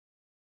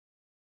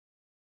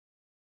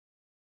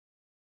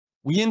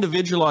We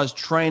individualize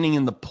training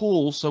in the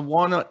pool, so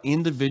why not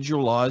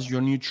individualize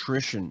your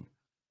nutrition?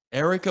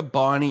 Erica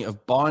Biney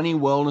of Biney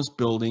Wellness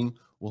Building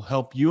will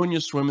help you and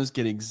your swimmers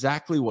get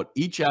exactly what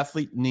each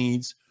athlete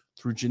needs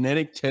through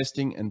genetic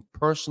testing and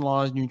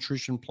personalized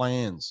nutrition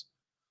plans.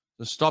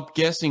 So stop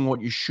guessing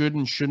what you should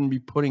and shouldn't be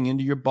putting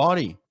into your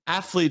body.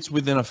 Athletes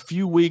within a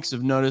few weeks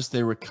have noticed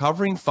they're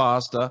recovering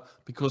faster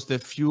because they're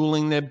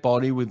fueling their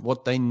body with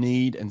what they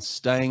need and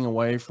staying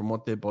away from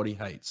what their body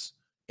hates.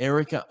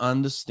 Erica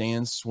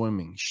understands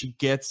swimming. She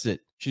gets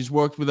it. She's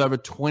worked with over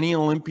 20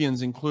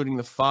 Olympians, including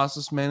the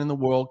fastest man in the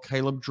world,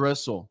 Caleb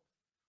Dressel.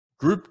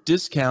 Group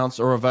discounts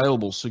are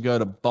available, so go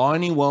to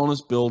Biney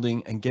Wellness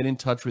Building and get in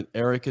touch with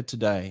Erica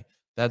today.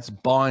 That's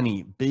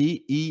Biney,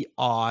 Beine,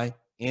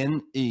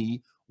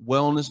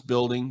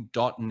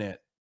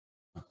 wellnessbuilding.net.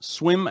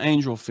 Swim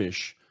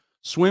Angelfish.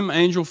 Swim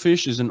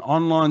Angelfish is an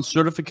online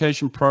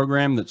certification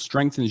program that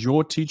strengthens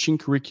your teaching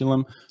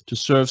curriculum to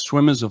serve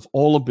swimmers of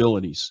all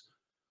abilities.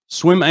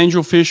 Swim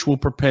Angelfish will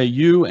prepare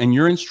you and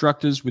your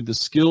instructors with the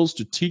skills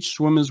to teach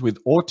swimmers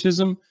with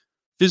autism,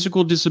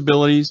 physical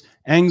disabilities,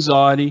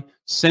 anxiety,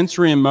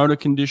 sensory and motor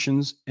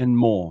conditions, and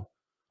more.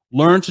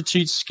 Learn to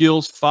teach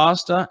skills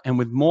faster and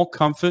with more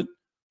comfort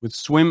with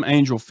Swim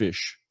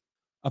Angelfish.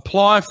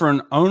 Apply for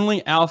an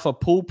Only Alpha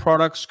Pool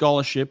Product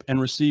Scholarship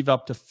and receive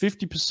up to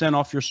 50%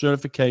 off your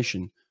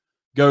certification.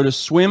 Go to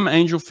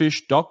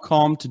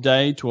swimangelfish.com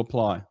today to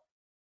apply.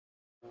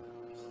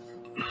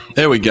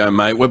 There we go,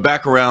 mate. We're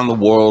back around the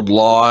world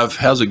live.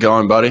 How's it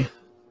going, buddy?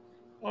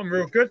 I'm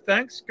real good,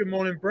 thanks. Good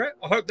morning, Brett.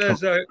 I hope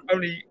there's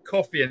only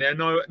coffee in there.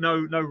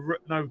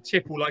 No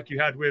tipple like you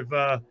had with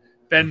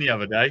Ben the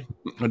other day.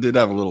 I did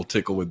have a little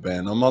tickle with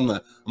Ben. I'm on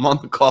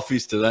the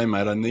coffees today,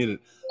 mate. I need it.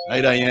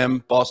 8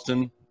 a.m.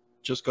 Boston.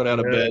 Just got out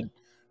of bed,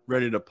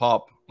 ready to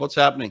pop. What's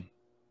happening?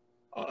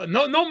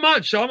 Not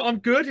much. I'm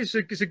good. It's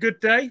a good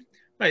day,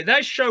 mate.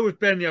 That show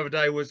with Ben the other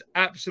day was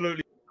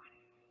absolutely.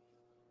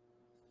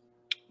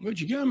 Where'd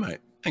you go, mate?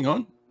 Hang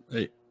on.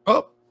 Hey.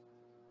 Oh.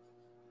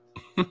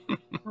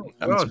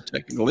 Having some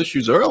technical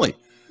issues early.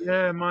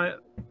 Yeah, my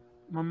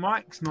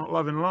mic's not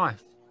loving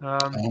life.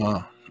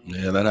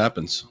 Yeah, that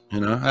happens.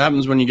 You know, it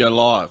happens when you go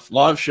live.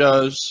 Live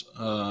shows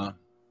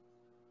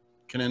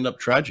can end up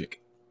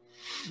tragic.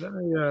 Let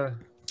me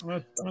I'll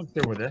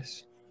deal with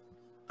this.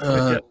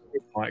 I'm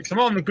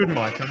on the good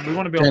mic, and we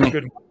want to be on the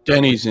good mic.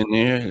 Danny's in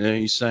here.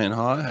 He's saying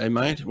hi. Hey,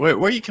 mate. Where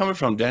are you coming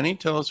from, Danny?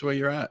 Tell us where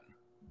you're at.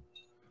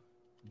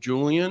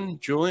 Julian,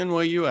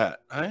 where you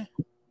at? Hey,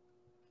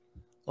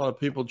 a lot of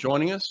people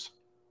joining us.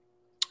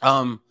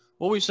 What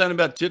were you saying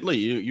about Tiddly?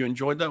 You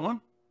enjoyed that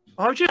one?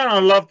 I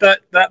loved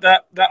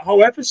that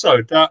whole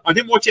episode. I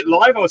didn't watch it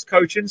live. I was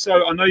coaching,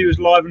 so I know you was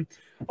live, and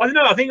I don't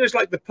know. I think it was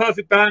like the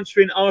perfect balance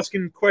between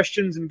asking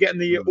questions and getting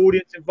the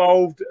audience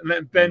involved and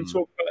letting Ben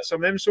talk about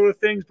some of them sort of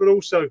things, but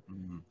also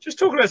just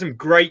talking about some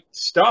great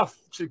stuff,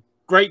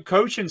 great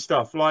coaching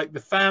stuff, like the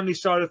family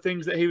side of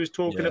things that he was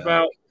talking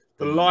about.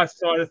 The life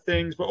side of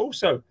things, but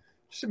also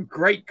some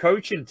great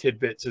coaching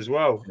tidbits as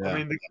well. Yeah. I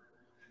mean,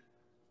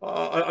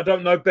 I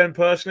don't know Ben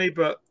personally,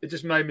 but it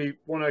just made me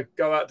want to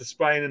go out to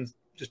Spain and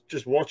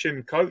just watch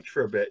him coach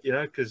for a bit, you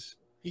know, because...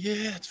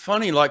 Yeah, it's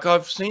funny. Like,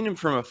 I've seen him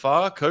from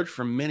afar, coach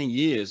for many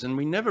years, and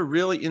we never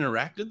really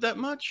interacted that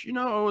much. You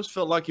know, I always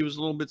felt like he was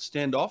a little bit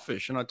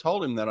standoffish, and I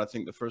told him that, I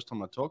think, the first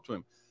time I talked to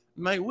him.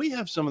 Mate, we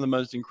have some of the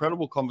most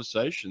incredible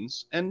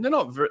conversations, and they're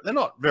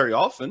not very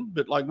often,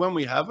 but, like, when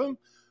we have them,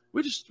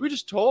 we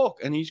just talk,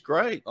 and he's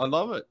great. I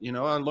love it. You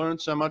know, I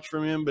learned so much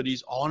from him, but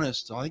he's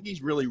honest. I think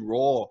he's really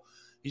raw.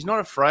 He's not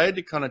afraid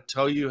to kind of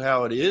tell you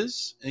how it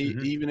is,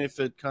 even if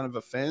it kind of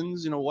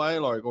offends in a way,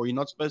 like, or you're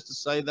not supposed to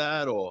say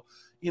that, or,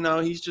 you know,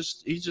 he's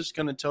just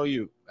going to tell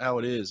you how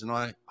it is. And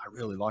I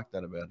really like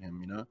that about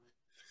him, you know.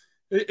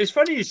 It's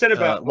funny you said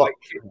about,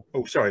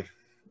 oh, sorry.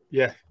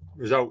 Yeah,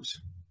 results.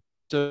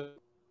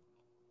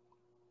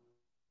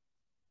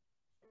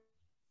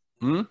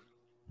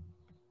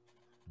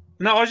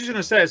 No, I was just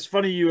going to say, it's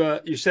funny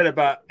you said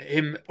about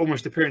him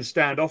almost appearing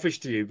standoffish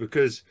to you,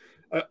 because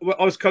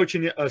I was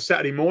coaching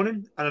Saturday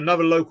morning, and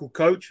another local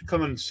coach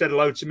come and said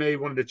hello to me,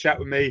 wanted to chat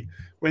with me.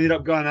 We ended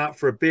up going out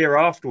for a beer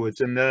afterwards,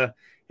 and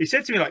he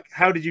said to me, like,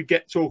 how did you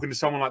get talking to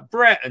someone like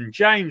Brett and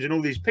James and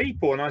all these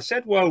people? And I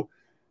said, well,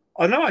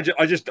 I know,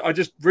 I just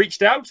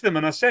reached out to them,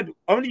 and I said,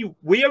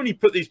 we only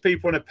put these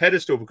people on a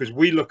pedestal because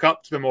we look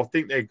up to them or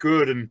think they're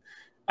good, and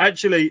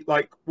actually,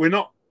 like, we're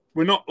not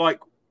like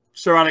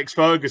Sir Alex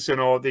Ferguson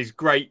or these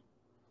great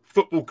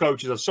football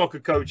coaches or soccer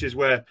coaches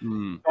where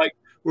like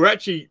we're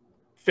actually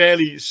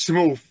fairly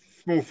small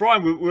fry.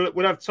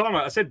 We'll have time.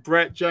 Like I said,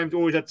 Brett, James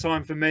always had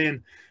time for me,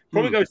 and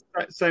probably goes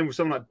the same with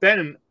someone like Ben.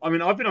 And I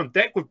mean, I've been on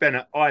deck with Ben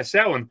at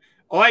ISL, and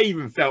I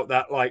even felt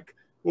that, like,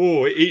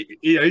 oh,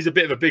 he's a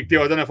bit of a big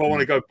deal. I don't know if I want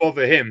to go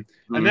bother him.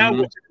 And now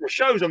watching the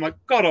shows, I'm like,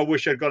 God, I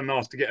wish I'd gotten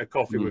asked to get a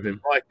coffee with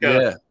him. Like,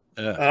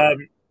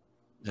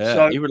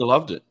 so, he would have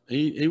loved it.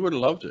 He would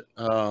have loved it.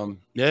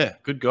 Yeah,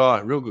 good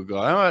guy, real good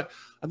guy.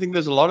 I think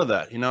there's a lot of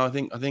that. You know, I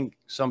think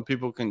some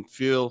people can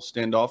feel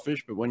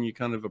standoffish, but when you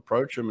kind of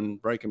approach them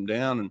and break them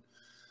down,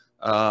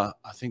 I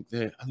think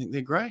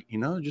they're great. You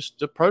know,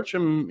 just approach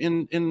them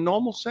in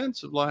normal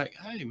sense of like,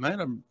 hey, mate,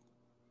 I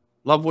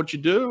love what you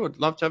do. I'd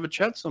love to have a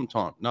chat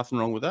sometime. Nothing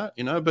wrong with that,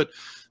 you know. But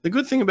the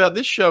good thing about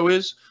this show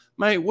is,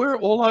 mate, we're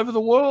all over the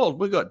world.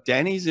 We've got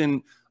Danny's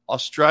in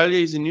Australia.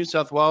 He's in New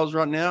South Wales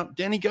right now.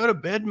 Danny, go to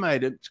bed,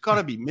 mate. It's got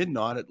to be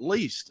midnight at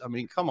least. I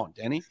mean, come on,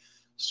 Danny.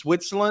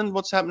 Switzerland,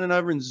 what's happening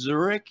over in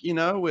Zurich? You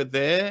know, we're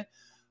there.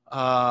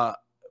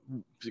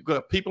 We've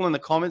got people in the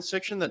comments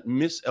section that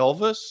miss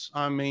Elvis.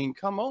 I mean,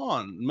 come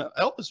on.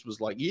 Elvis was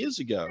like years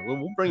ago.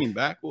 We'll bring him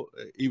back.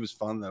 He was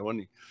fun, though,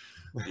 wasn't he?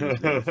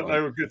 They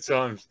were good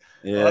times.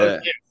 Yeah.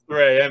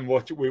 3 a.m.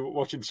 We were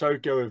watching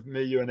Tokyo with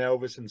me, you, and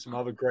Elvis, and some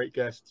other great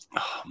guests.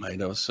 Oh, mate,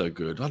 that was so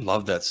good. I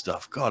love that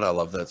stuff. God, I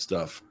love that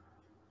stuff.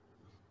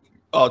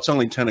 Oh, it's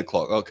only 10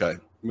 o'clock. Okay.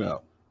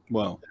 Well.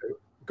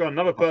 We've got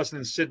another person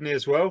in Sydney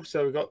as well.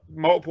 So we've got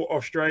multiple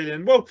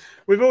Australian. Well,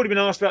 we've already been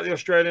asked about the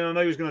Australian. I know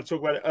you was going to talk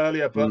about it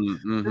earlier, but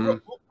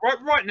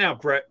right now,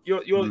 Brett,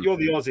 you're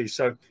the Aussie.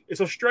 So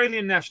it's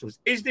Australian nationals.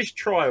 Is this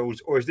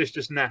trials or is this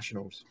just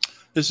nationals?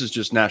 This is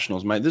just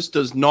nationals, mate. This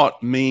does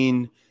not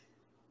mean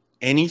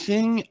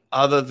anything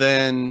other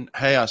than,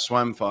 hey, I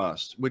swam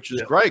fast, which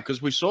is great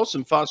because we saw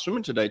some fast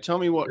swimming today. Tell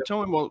me what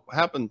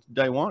happened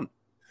day one.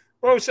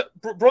 Well, so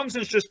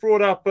Bronson's just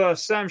brought up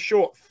Sam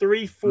Short,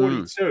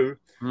 3:42.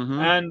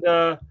 And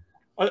I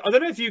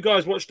don't know if you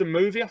guys watched the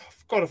movie. I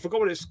forgot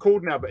what it's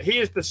called now, but he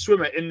is the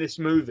swimmer in this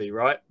movie,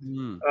 right?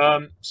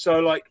 So,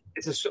 like,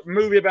 it's a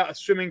movie about a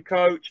swimming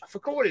coach. I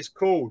forgot what it's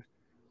called.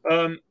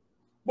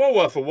 Well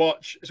worth a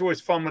watch. It's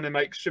always fun when they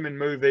make swimming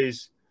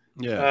movies.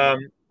 Yeah.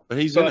 But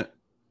he's in it.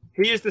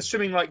 He is the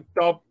swimming, like,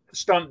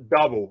 stunt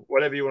double,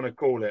 whatever you want to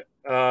call it.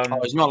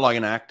 He's not like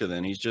an actor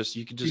then. You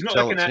could just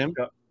tell like it's him.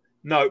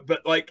 No,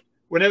 but, like,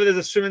 whenever there's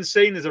a swimming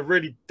scene, there's a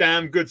really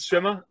damn good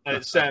swimmer, and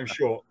it's Sam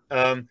Short.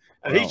 And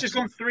he's just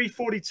gone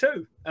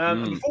 3:42.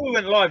 Before we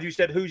went live, you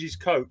said who's his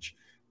coach.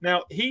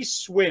 Now, he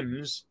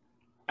swims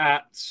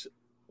at,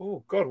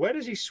 oh, God, where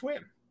does he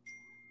swim?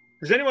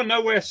 Does anyone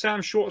know where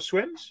Sam Short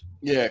swims?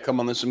 Yeah, come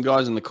on. There's some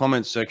guys in the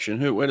comments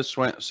section. Where does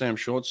Sam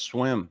Short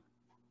swim?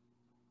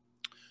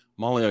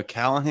 Molly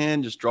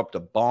O'Callaghan just dropped a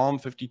bomb,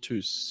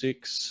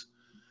 52.6.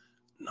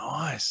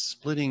 Nice.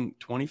 Splitting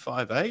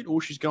 25.8. Oh,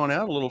 she's going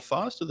out a little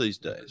faster these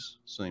days.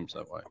 Seems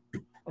that way.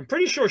 I'm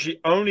pretty sure she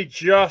only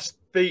just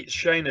beat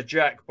Shayna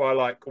Jack by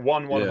like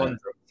 1/100.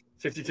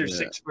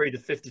 52.63 to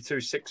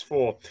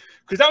 52.64.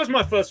 Because that was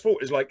my first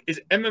thought, is like,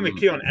 is Emma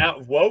McKeon out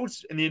of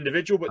worlds in the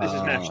individual, but this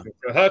is national.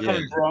 So her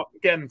coming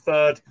getting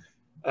third.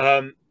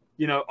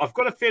 You know, I've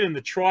got a feeling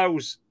the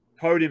trials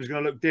podium is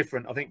going to look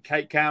different. I think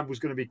Kate Campbell's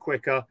going to be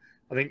quicker.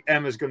 I think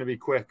Emma's going to be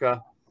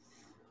quicker.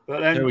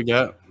 But then, there we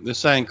go. They're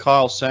saying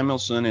Kyle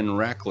Samuelson in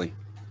Rackley.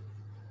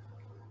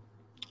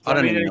 I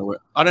don't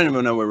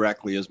even know where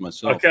Rackley is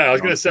myself. Okay, I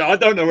was going to say I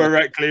don't know where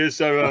Rackley is,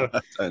 so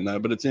I don't know,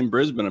 but it's in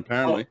Brisbane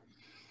apparently.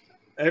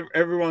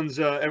 Everyone's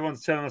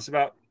telling us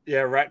about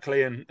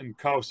Rackley and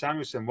Kyle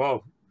Samuelson.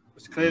 Well,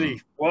 it's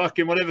clearly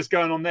working. Whatever's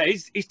going on there,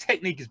 his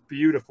technique is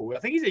beautiful. I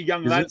think he's a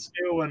young lad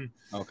still, and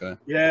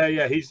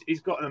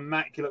he's got an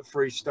immaculate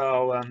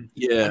freestyle.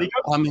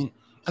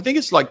 I think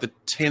it's like the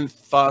 10th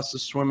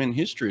fastest swim in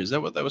history. Is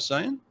that what they were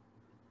saying?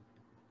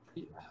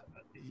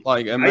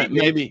 Like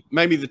maybe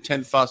the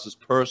 10th fastest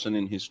person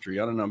in history.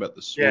 I don't know about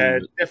the swim. Yeah,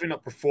 definitely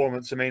not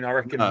performance. I mean, I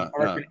reckon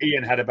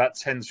Ian had about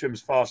 10 swims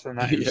faster than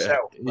that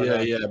himself.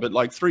 But, but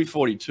like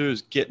 3:42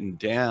 is getting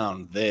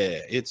down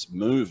there. It's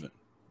moving.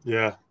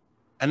 Yeah.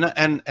 And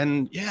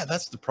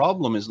that's the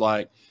problem, is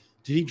like,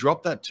 did he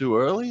drop that too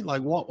early?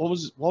 Like what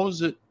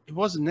was it? It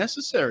wasn't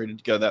necessary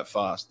to go that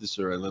fast this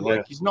early.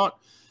 Like he's not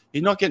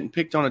getting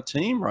picked on a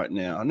team right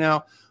now.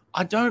 Now,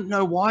 I don't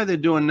know why they're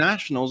doing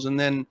nationals and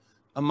then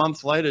a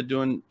month later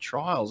doing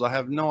trials. I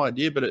have no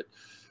idea, but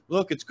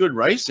it's good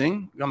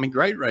racing. I mean,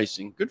 great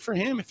racing. Good for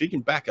him if he can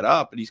back it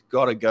up, but he's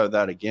got to go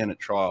that again at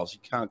trials. He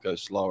can't go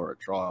slower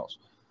at trials.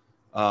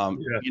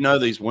 You know,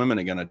 these women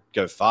are going to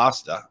go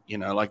faster. You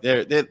know, like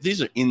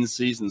these are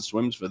in-season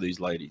swims for these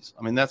ladies.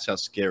 I mean, that's how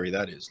scary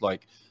that is.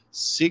 Like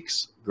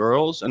 6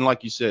 girls, and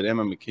like you said,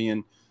 Emma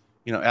McKeon,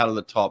 you know, out of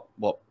the top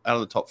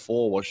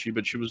 4 was she?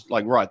 But she was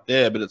like right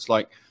there. But it's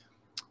like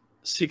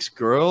 6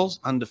 girls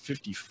under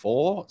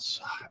 54.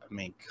 I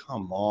mean,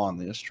 come on.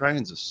 The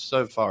Australians are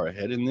so far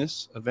ahead in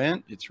this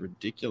event. It's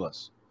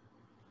ridiculous.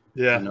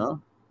 Yeah. You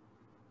know?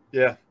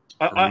 Yeah.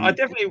 I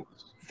definitely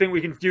think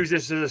we can use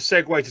this as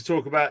a segue to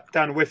talk about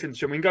Dan Whiffin.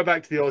 We can go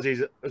back to the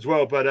Aussies as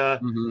well.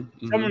 But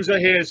someone's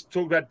here has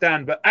talked about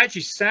Dan. But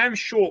actually, Sam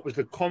Short was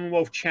the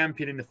Commonwealth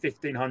champion in the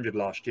 1500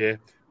 last year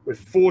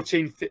with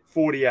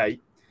 14.48.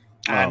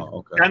 And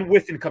Dan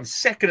Whiffin comes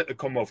second at the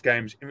Commonwealth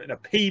Games in a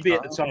PB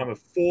at the time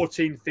of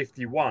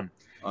 14.51.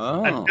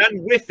 And Dan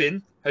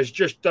Whiffin has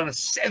just done a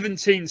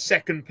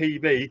 17-second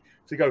PB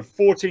to go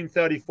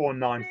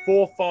 14.34.9,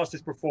 4th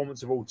fastest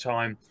performance of all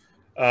time.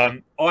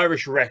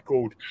 Irish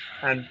record.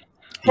 And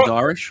he's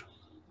Irish?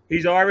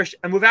 He's Irish.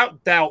 And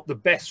without doubt, the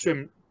best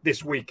swim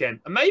this weekend.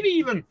 And maybe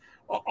even,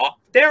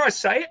 dare I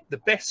say it, the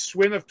best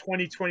swim of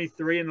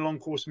 2023 in long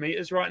course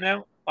meters right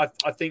now.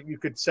 I think you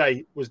could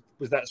say was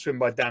that swim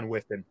by Dan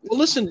Whiffen. Well,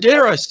 listen,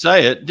 dare I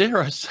say it? Dare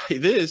I say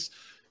this?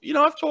 You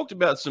know, I've talked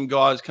about some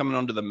guys coming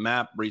onto the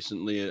map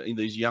recently,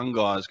 these young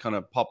guys kind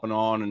of popping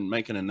on and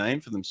making a name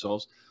for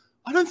themselves.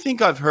 I don't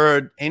think I've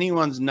heard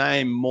anyone's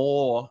name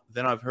more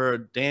than I've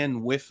heard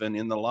Dan Whiffen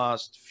in the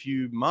last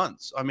few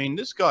months. I mean,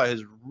 this guy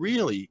has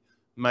really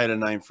made a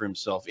name for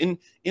himself in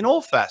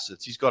all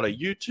facets. He's got a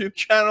YouTube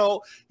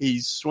channel.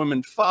 He's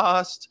swimming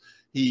fast.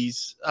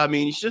 He's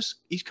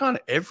kind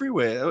of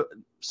everywhere.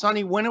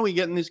 Sonny, when are we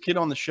getting this kid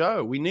on the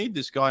show? We need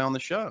this guy on the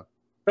show.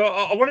 So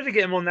I wanted to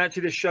get him on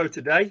actually this show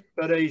today,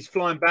 but he's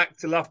flying back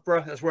to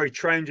Loughborough. That's where he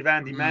trained with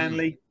Andy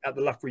Manley at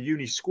the Loughborough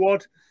Uni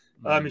squad.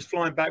 He's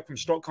flying back from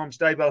Stockholm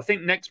today, but I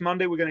think next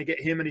Monday we're going to get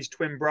him and his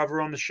twin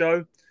brother on the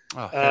show.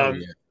 Oh, hell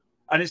yeah.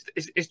 And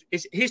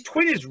it's his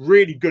twin is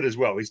really good as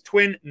well. His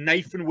twin,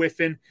 Nathan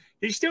Whiffen,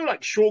 he's still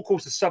like short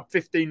course, a sub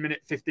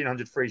 15-minute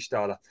 1500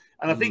 freestyler.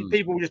 And I think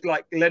people just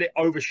like let it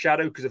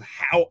overshadow because of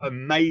how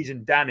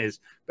amazing Dan is.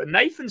 But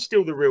Nathan's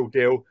still the real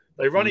deal.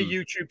 They run a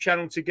YouTube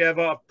channel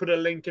together. I've put a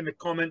link in the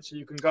comments so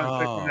you can go and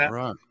click on that.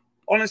 Right.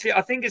 Honestly,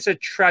 I think it's a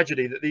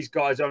tragedy that these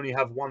guys only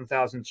have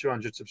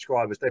 1,200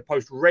 subscribers. They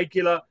post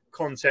regular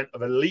content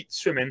of elite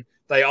swimming.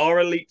 They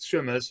are elite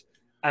swimmers.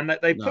 And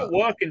that they put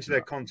work into their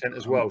content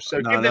as well.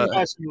 So give them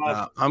guys some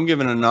love. I'm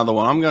giving another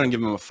one. I'm going to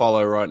give them a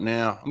follow right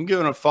now. I'm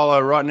giving a follow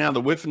right now. The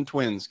Whiffen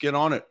twins. Get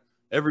on it.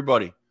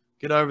 Everybody.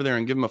 Get over there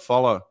and give them a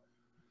follow.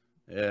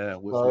 Yeah,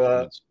 Whiffen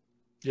twins.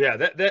 Yeah,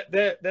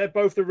 they're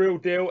both the real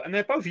deal. And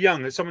they're both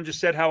young. Someone just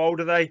said, how old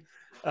are they?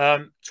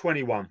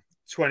 21.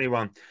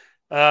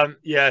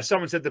 Yeah,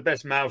 someone said the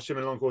best male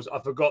swimming long course. I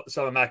forgot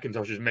Summer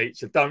McIntosh's meet,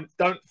 so don't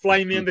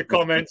flame me in the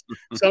comments.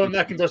 Summer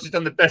McIntosh has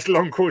done the best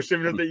long course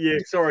swimming of the year.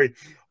 Sorry,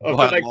 I've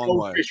got that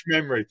goldfish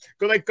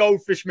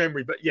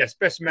memory. But yes,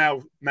 best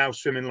male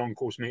swimming long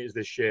course meters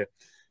this year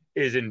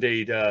is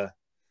indeed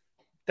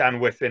Dan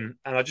Whiffen.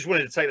 And I just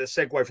wanted to take that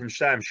segue from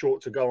Sam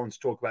Short to go on to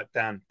talk about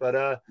Dan.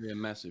 But yeah,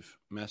 massive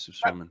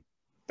swimming.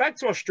 Back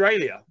to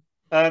Australia.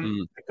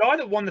 The guy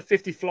that won the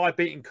 50 fly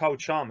beating Cole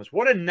Chalmers,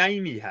 what a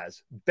name he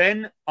has.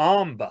 Ben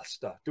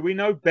Armbuster. Do we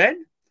know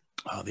Ben?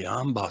 Oh, the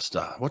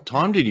Armbuster. What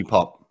time did he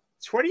pop?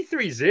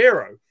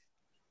 23-0.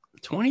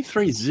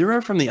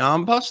 23-0 from the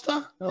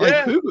Armbuster? Like,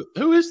 yeah.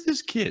 Who is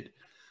this kid?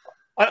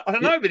 I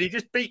don't know, but he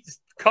just beat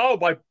Carl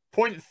by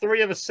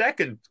 0.3 of a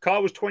second.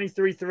 Carl was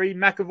 23-3,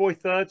 McAvoy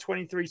third,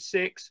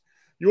 23-6.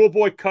 Your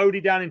boy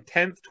Cody down in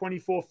 10th,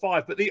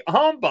 24-5. But the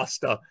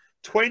Armbuster,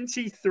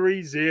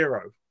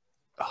 23-0.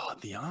 Oh,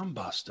 the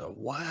Armbuster.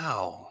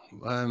 Wow.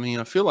 I mean,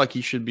 I feel like he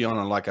should be on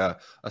a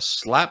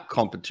slap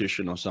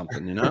competition or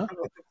something, you know?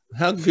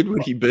 How good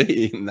would he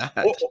be in that?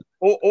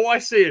 All I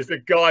see is the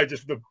guy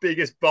just with the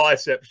biggest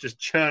biceps just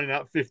churning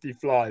out 50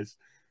 flies.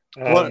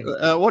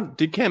 What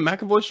did Cam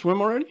McAvoy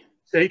swim already?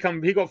 So he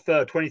got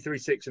third,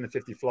 23-6 in the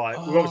 50 fly.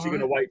 We're obviously going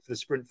to wait for the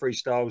sprint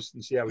freestyles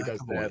and see how he does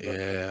there. But...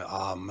 yeah.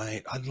 Oh,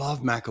 mate. I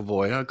love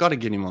McAvoy. I've got to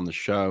get him on the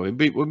show.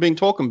 We've been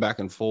talking back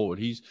and forward.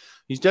 He's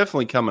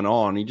definitely coming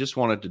on. He just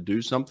wanted to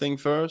do something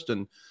first,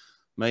 and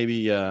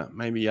maybe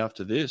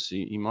after this,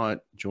 he might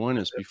join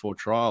us before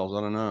trials.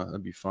 I don't know.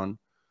 That'd be fun.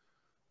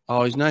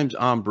 Oh, his name's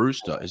Arm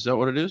Brewster. Is that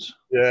what it is?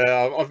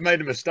 Yeah, I've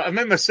made a mistake. I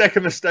made my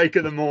second mistake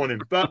of the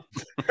morning, but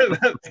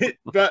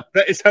but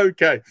it's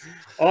okay.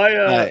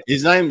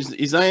 His name's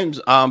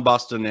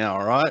Armbuster now.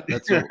 All right,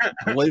 that's all.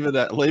 leave it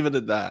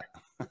at that.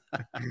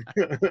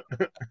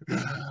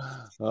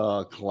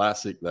 Oh,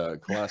 classic though,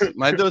 classic,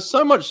 mate. There was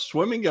so much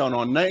swimming going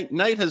on.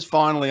 Nate has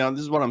finally.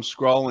 This is what I'm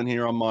scrolling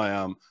here on my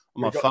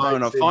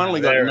phone. I finally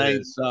got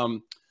Nate's.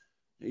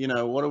 You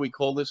know, what do we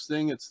call this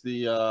thing? It's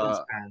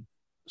the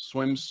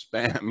Swim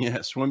Spam. Yeah,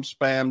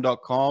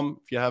 swimspam.com.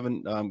 If you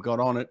haven't got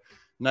on it,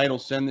 Nate will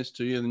send this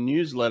to you in the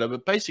newsletter,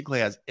 but basically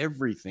has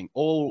everything.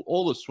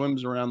 All the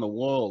swims around the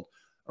world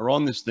are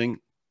on this thing.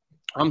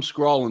 I'm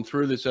scrolling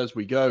through this as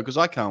we go because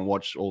I can't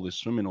watch all this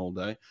swimming all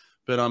day.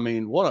 But I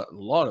mean, what a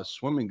lot of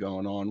swimming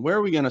going on. Where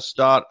are we going to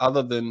start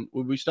other than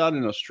we started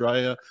in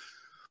Australia?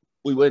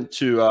 We went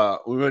to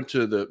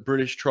the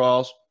British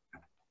trials.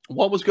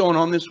 What was going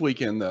on this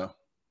weekend though?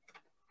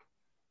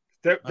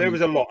 There was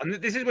a lot. And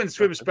this is when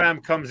Swim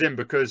Spam comes in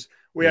because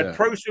we had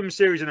Pro Swim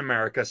Series in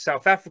America,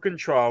 South African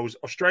trials,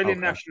 Australian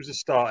Nationals have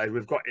started.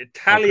 We've got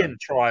Italian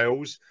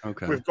trials.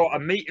 Okay. We've got a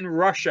meet in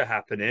Russia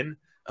happening.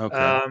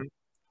 Okay.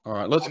 All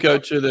right. Let's go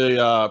to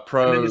the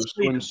Pro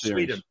Swim Series.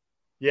 Sweden.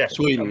 Yeah.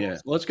 Sweden, yeah.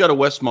 Let's go to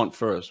Westmont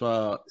first.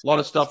 A lot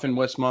of stuff in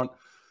Westmont.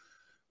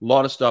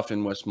 What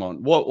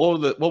were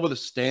the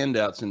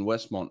standouts in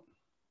Westmont?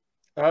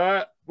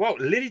 Well,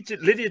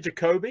 Lydia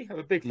Jacoby. I'm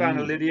a big fan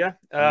of Lydia.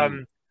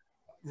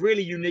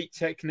 Really unique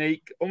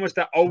technique, almost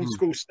that old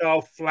school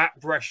style flat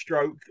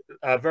breaststroke,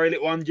 very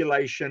little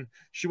undulation.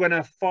 She went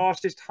her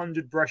fastest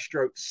 100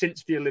 breaststroke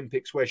since the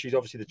Olympics, where she's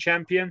obviously the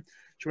champion.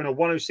 She went a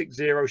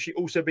 106.0. She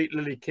also beat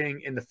Lily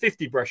King in the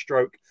 50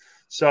 breaststroke.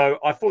 So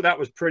I thought that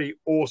was pretty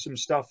awesome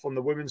stuff on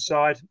the women's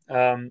side.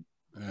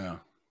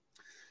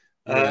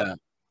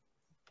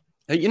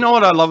 You know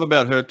what I love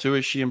about her too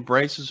is she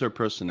embraces her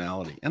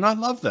personality, and I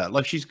love that.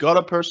 Like she's got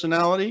a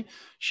personality.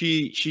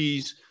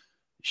 She's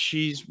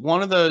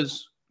one of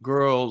those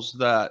girls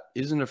that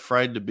isn't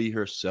afraid to be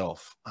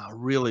herself. I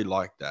really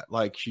like that.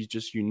 Like she's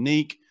just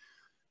unique.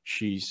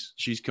 She's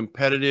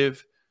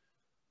competitive,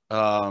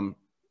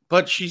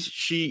 but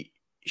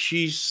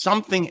she's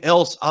something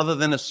else other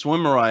than a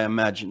swimmer. I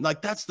imagine.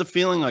 Like that's the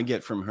feeling I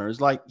get from her. Is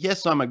like,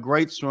 yes, I'm a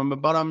great swimmer,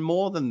 but I'm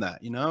more than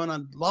that. You know, and I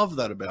love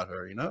that about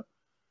her. You know.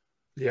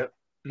 Yeah,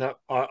 no,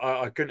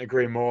 I couldn't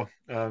agree more.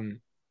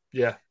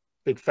 Yeah,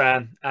 big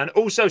fan, and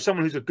also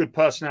someone who's a good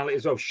personality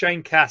as well.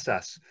 Shane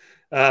Casas.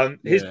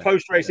 His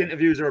post-race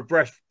interviews are a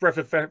breath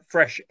of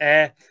fresh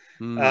air.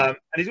 And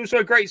he's also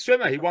a great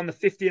swimmer. He won the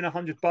 50 and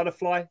 100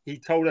 butterfly. He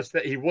told us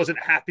that he wasn't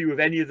happy with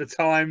any of the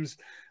times,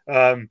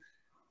 and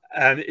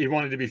he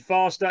wanted to be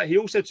faster. He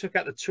also took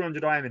out the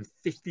 200 IM in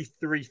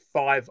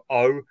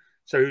 53.50.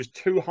 So he was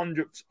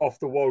 200ths off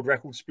the world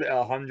record split at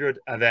 100.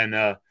 And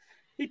then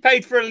he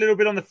paid for a little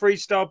bit on the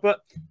freestyle,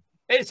 but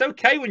it's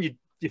okay when you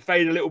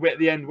fade a little bit at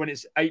the end when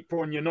it's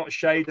April and you're not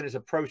shaved and it's a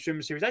pro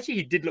swim series. Actually,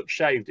 he did look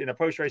shaved. In a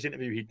post-race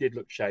interview, he did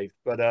look shaved.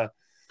 But,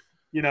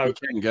 you know. He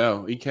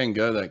can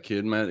go, that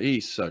kid, man.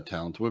 He's so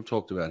talented. We've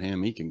talked about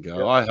him. He can go.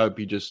 Yeah. I hope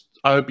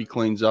he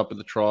cleans up at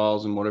the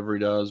trials and whatever he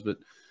does, but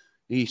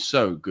he's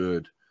so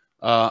good.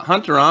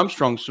 Hunter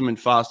Armstrong swimming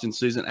fast in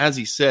season. As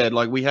he said,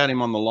 like we had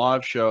him on the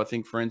live show, I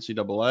think for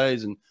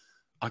NCAAs, and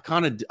I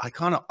kind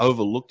of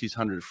overlooked his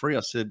 100 free.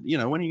 I said, you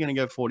know, when are you going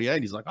to go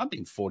 48? He's like, I've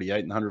been 48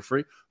 and 100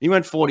 free. He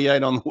went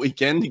 48 on the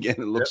weekend again,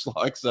 it looks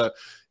like. So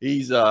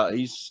he's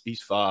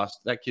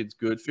fast. That kid's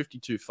good.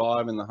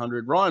 52.5 in the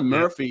 100. Ryan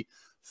Murphy,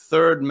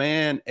 third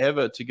man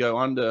ever to go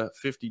under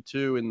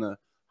 52 in the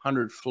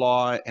 100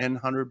 fly and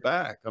 100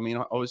 back. I mean,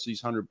 obviously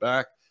he's 100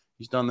 back.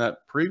 He's done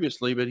that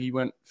previously, but he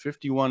went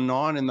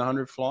 51.9 in the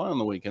 100 fly on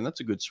the weekend. That's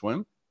a good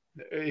swim.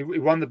 He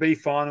won the B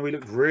final. He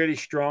looked really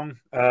strong.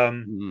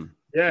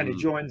 Yeah, and he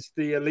joins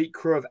the elite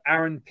crew of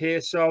Aaron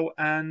Pearsall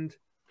and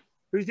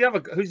who's the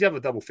other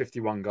double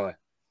 51 guy?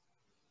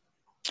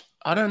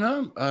 I don't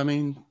know. I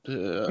mean,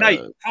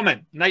 Nate.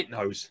 Comment. Nate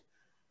knows.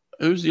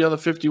 Who's the other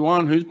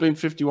 51? Who's been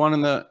 51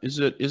 in the? Is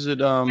it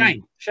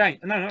Shane?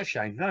 No, not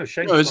Shane. No,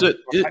 Shane. No, is it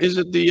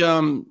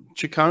the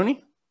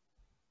Ciccone?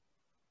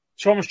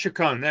 Thomas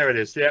Ciccone. There it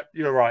is. Yep,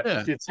 you're right. Yeah,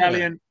 it's the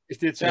Italian. Yeah. It's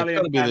the Italian.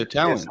 It's got to be the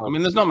Italian. I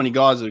mean, there's not many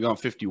guys that have gone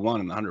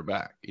 51 in the 100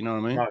 back. You know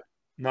what I mean?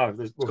 No,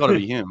 it's got to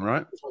be him,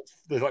 right?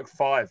 There's like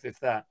 5, if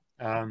that.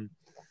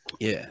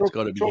 Yeah, it's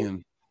got to be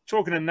him.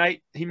 Talking to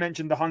Nate, he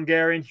mentioned the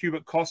Hungarian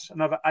Hubert Kos,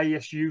 another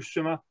ASU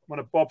swimmer, one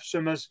of Bob's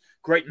swimmers,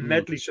 great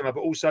medley swimmer,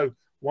 but also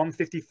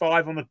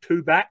 155 on a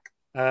 2 back,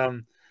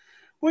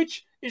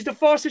 which is the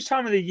fastest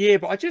time of the year.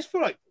 But I just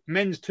feel like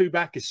men's 2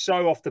 back is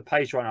so off the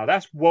pace right now.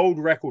 That's world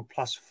record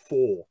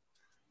 +4,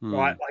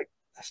 right? Like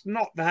that's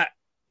not that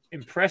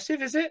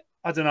impressive, is it?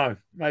 I don't know.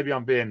 Maybe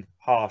I'm being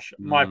harsh.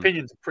 My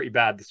opinions are pretty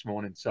bad this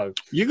morning. So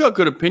you got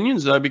good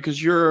opinions though,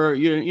 because you're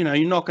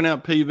knocking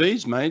out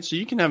PBs, mate. So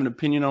you can have an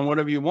opinion on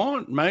whatever you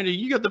want, mate.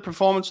 You got the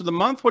performance of the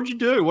month. What'd you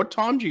do? What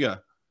time did you go?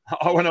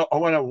 I went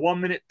a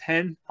 1 minute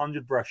 10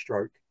 100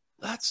 breaststroke.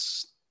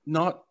 That's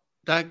not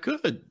that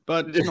good,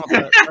 but it's not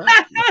that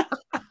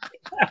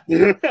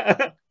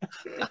bad.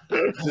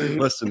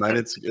 Listen, mate,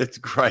 it's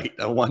great.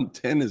 A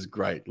 110 is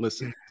great.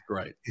 Listen, it's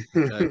great.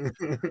 Okay?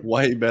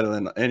 Way better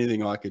than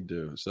anything I could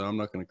do. So I'm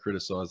not going to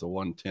criticize a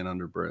 110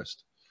 under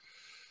breast.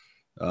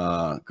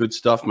 Good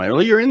stuff, mate.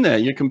 Well, you're in there.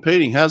 You're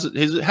competing. How is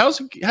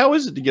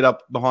it to get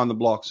up behind the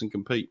blocks and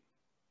compete?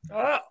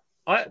 I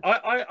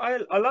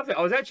love it.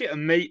 I was actually at a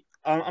meet.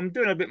 I'm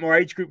doing a bit more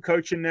age group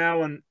coaching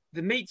now, and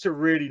the meets are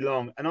really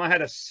long. And I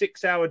had a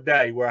 6-hour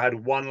day where I had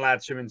one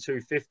lad swimming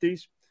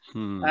 250s,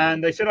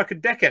 and they said I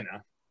could deck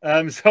enter.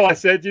 So I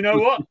said, you know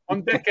what?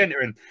 I'm deck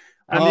entering.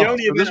 And the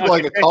only event this was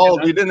like a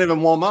cold. You didn't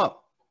even warm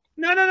up.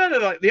 No.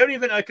 Like the only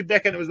event I could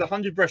deck enter was the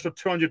 100 breast or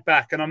 200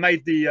 back, and I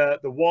made the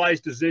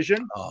wise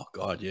decision. Oh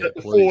God, yeah. That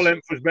the 4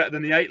 length was better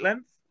than the 8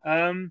 length.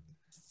 And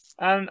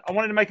I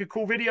wanted to make a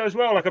cool video as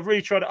well. Like I've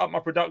really tried to up my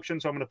production,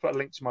 so I'm going to put a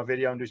link to my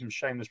video and do some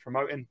shameless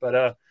promoting.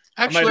 But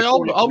actually,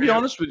 I'll be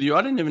honest with you.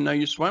 I didn't even know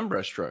you swam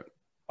breaststroke.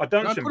 I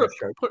don't swim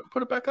breaststroke.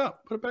 Put it back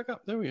up. Put it back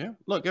up. There we go.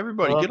 Look,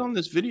 everybody, get on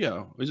this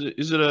video.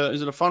 Is it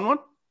a fun one?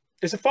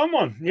 It's a fun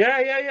one.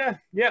 Yeah.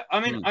 I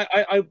mean,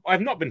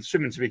 I've not been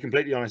swimming, to be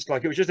completely honest.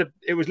 Like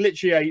it was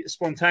literally a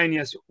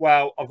spontaneous.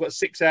 Wow, I've got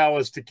 6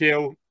 hours to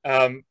kill.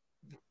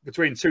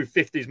 Between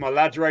 250s, my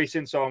lads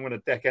racing, so I'm going to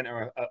deck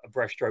enter a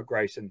breaststroke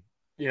race and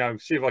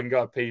see if I can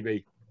go a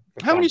PB.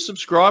 How many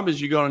subscribers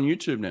you got on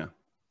YouTube now?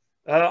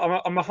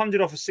 I'm 100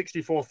 off of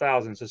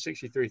 64,000, so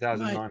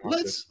 63,900.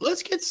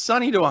 Let's get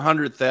Sonny to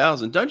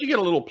 100,000. Don't you get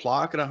a little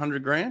plaque at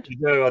 100 grand?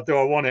 I do.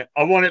 I want it.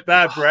 I want it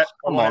bad, Brett.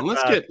 Come on,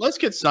 let's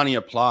get Sonny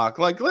a plaque.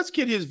 Like, let's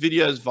get his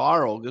videos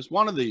viral. Just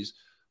one of these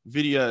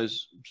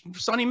videos.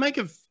 Sonny, make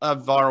a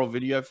viral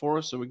video for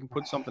us so we can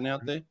put something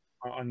out there.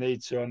 I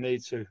need to.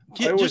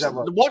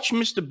 Watch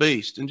Mr.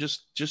 Beast and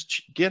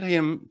just get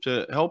him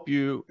to help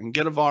you and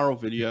get a viral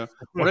video.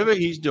 Whatever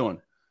he's doing,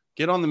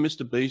 get on the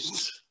Mr.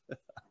 Beast.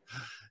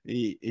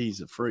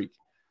 He's a freak.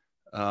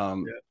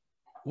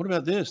 What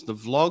about this? The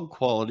vlog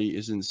quality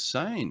is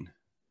insane.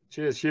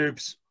 Cheers,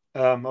 Hubes.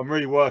 I'm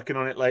really working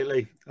on it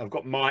lately. I've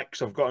got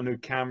mics. I've got a new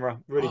camera.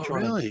 Really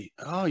trying. Really?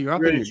 Oh, you're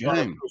up really in your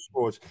game.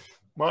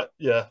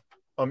 Yeah,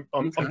 I'm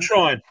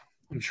trying.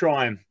 I'm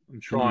trying.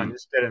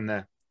 Let's get in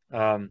there.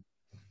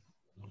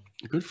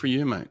 Good for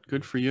you, mate.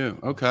 Good for you.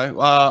 Okay.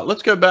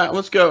 Let's go back.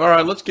 Let's go. All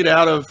right. Let's get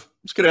out of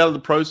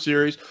the Pro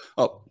Series.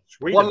 Oh,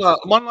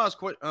 one last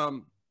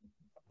question.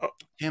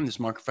 Damn,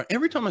 this microphone.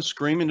 Every time I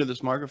scream into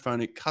this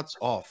microphone, it cuts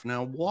off.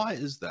 Now, why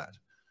is that?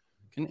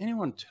 Can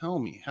anyone tell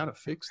me how to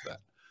fix that?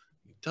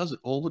 It does it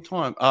all the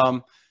time.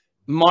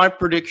 My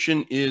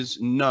prediction is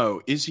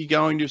no. Is he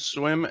going to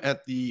swim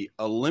at the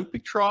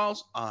Olympic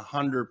trials?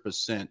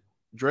 100%.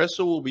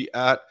 Dressel will be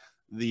at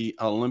the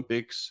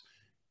Olympics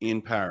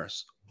in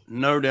Paris.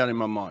 No doubt in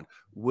my mind.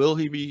 Will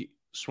he be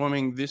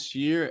swimming this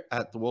year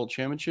at the World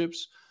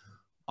Championships?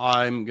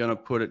 I'm going to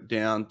put it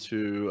down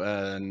to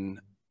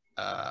an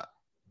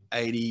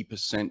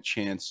 80%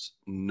 chance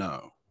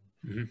no,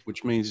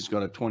 which means he's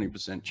got a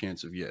 20%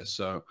 chance of yes.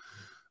 So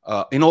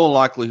in all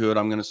likelihood,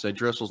 I'm going to say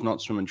Dressel's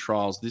not swimming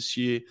trials this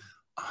year.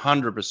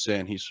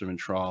 100% he's swimming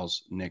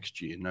trials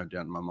next year. No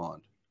doubt in my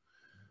mind.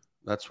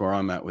 That's where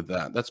I'm at with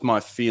that. That's my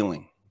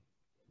feeling.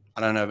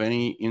 I don't have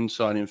any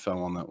inside info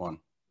on that one.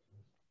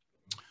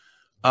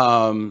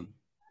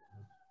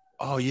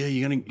 Oh yeah,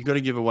 you got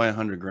to give away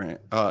 $100,000,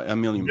 $1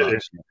 million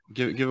bucks.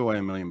 Give away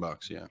 $1 million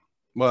bucks. Yeah.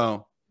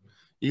 Well,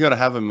 you got to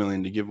have $1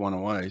 million to give one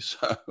away.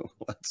 So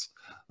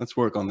let's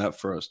work on that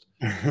first.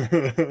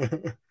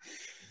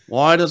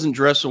 Why doesn't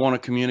Dresser want to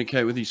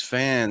communicate with his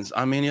fans?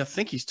 I mean, I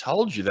think he's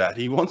told you that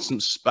he wants some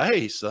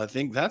space. I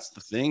think that's the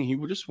thing. He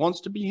just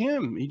wants to be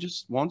him. He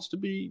just wants to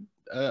be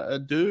a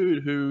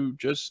dude who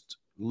just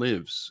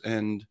lives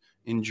and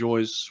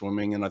enjoys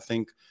swimming. And I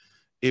think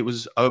it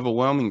was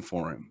overwhelming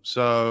for him.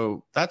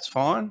 So that's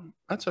fine.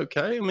 That's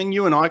okay. I mean,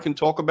 you and I can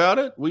talk about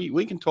it.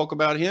 We can talk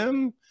about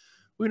him.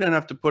 We don't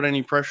have to put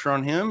any pressure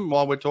on him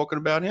while we're talking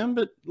about him.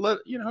 But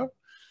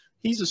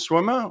he's a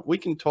swimmer. We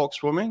can talk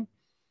swimming.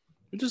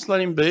 We just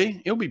let him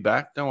be. He'll be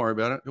back. Don't worry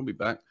about it. He'll be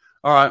back.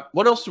 All right.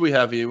 What else do we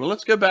have here? Well,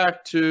 let's go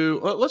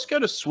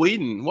to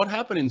Sweden. What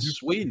happened in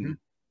Sweden?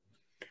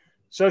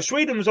 So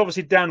Sweden was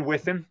obviously Dan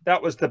Witham.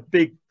 That was the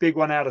big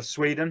one out of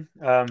Sweden.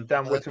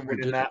 Dan Witham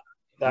winning that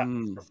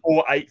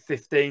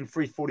 4:8:15,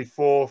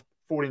 3:44,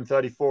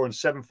 14:34, and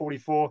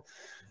 7:44.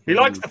 He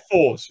likes the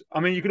fours. I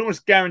mean, you can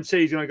almost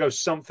guarantee he's going to go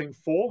something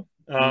four.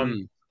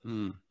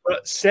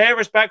 But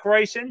Sarah's back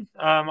racing.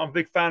 I'm a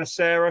big fan of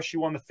Sarah. She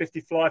won the 50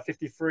 fly,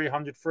 53,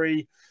 100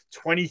 free,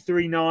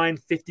 23.9,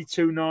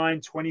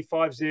 52.9,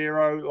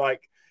 25.0.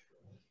 Like,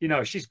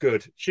 she's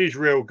good. She's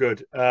real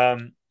good.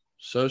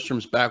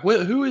 Sostrom's back.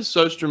 Who is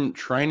Sostrom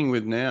training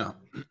with now?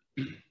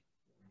 Do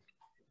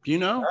you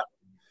know?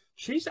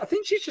 I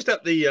think she's just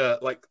at the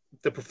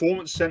the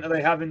performance center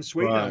they have in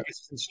Sweden. Right. I guess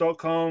it's in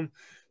Stockholm.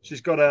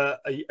 She's got a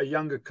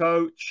younger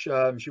coach.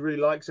 She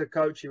really likes her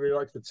coach. She really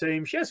likes the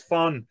team. She has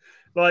fun.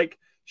 Like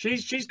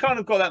she's kind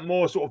of got that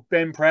more sort of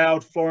Ben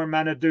Proud, Florin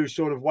Manadou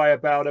sort of way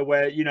about her,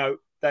 where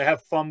they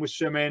have fun with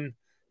swimming.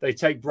 They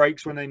take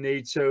breaks when they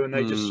need to, and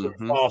they just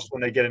swim fast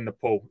when they get in the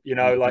pool.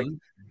 Like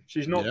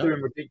she's not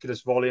doing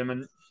ridiculous volume,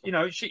 and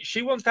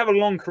she wants to have a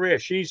long career.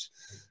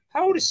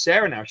 How old is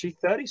Sarah now? Is she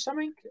 30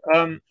 something?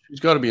 She's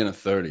got to be in her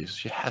 30s.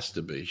 She has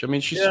to be. I mean,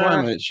 she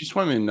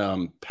swam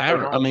in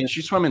Paris. I mean,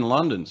 she swam in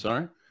London.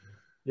 Sorry.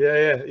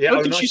 Yeah.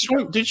 But did she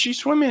swim? Did she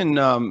swim in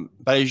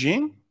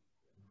Beijing?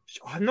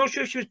 I'm not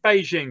sure if she was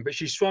Beijing, but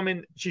she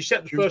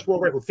set the first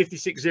world record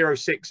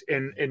 56.06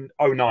 in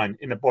 09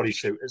 in a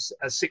bodysuit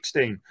as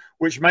 16,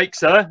 which makes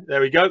her,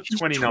 there we go,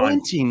 29.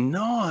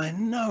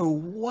 29? No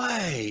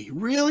way.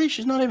 Really?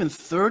 She's not even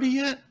 30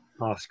 yet?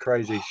 Oh, it's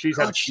crazy. She's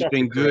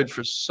been good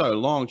for so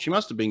long. She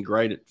must have been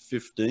great at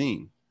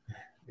 15.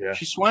 Yeah.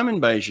 She swam in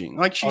Beijing.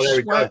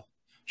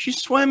 She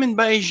swam in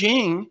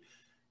Beijing,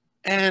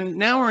 and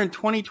now we're in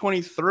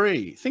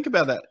 2023. Think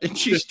about that. And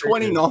she's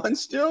 29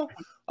 still?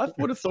 I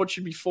would have thought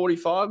she'd be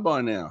 45 by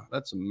now.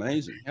 That's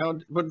amazing.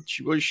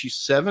 Was she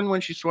 7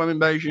 when she swam in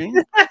Beijing?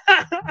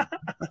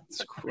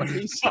 That's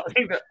crazy.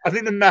 I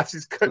think the maths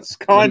is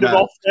kind of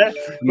off there.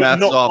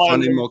 Math's off. I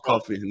need more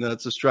coffee. No,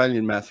 that's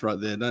Australian math right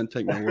there. Don't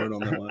take my word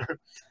on that one.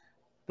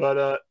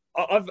 But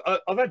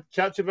I've had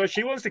chats with her.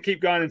 She wants to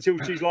keep going until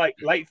she's like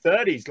late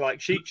 30s.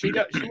 Like she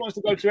wants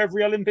to go to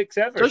every Olympics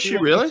ever. Does she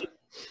really?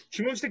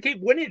 She wants to keep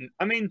winning.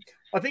 I mean,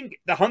 I think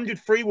the 100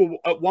 free will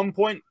at one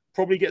point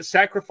probably get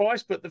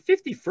sacrificed, but the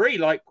 53,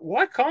 like,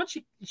 why can't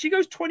she? She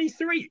goes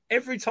 23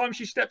 every time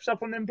she steps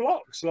up on them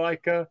blocks.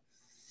 Like,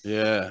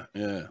 yeah.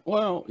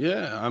 Well,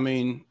 yeah. I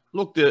mean,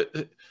 look,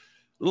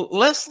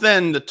 less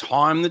than the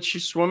time that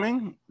she's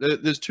swimming.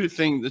 There's two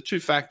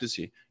factors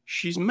here.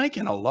 She's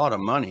making a lot of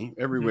money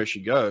everywhere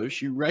she goes.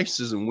 She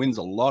races and wins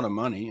a lot of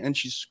money, and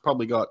she's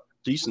probably got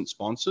decent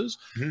sponsors.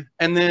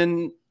 And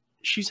then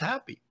she's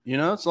happy.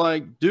 It's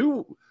like,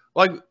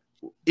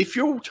 if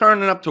you're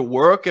turning up to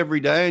work every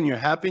day and you're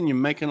happy and you're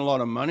making a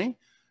lot of money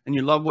and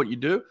you love what you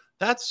do,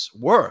 that's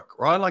work,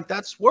 right? Like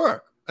that's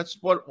work. That's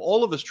what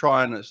all of us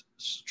try and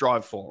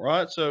strive for,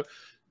 right? So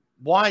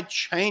why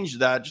change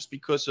that just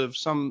because of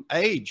some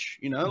age?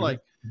 Like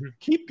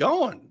keep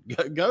going.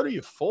 Go to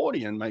your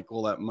 40 and make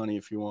all that money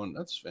if you want.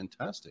 That's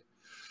fantastic.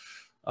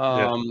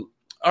 All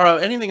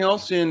right. Anything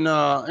else in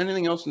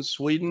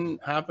Sweden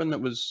happened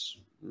that was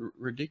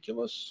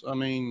ridiculous? I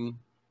mean,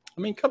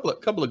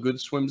 couple of good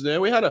swims there.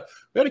 We had a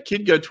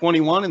kid go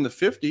 21 in the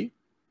 50.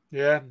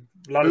 Yeah,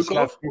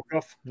 Vladislav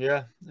Bukov.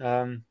 Yeah,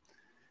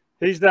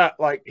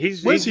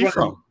 where's he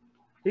from?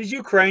 He's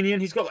Ukrainian.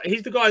 He's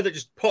the guy that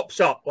just pops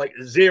up like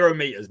 0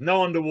 meters,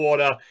 no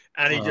underwater,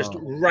 and he just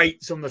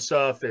rates on the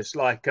surface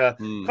like kind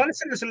of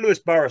similar to Lewis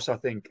Burris, I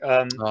think.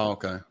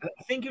 Okay.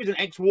 I think he was an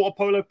ex-water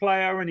polo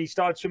player, and he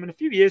started swimming a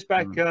few years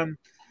back.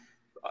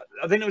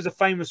 I think it was a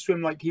famous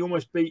swim. Like he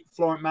almost beat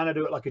Florent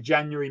Manodou at like a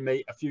January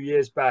meet a few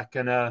years back,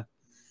 and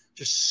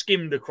just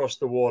skimmed across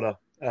the water.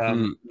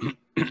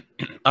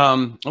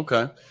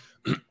 Okay.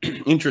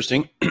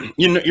 Interesting.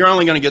 You're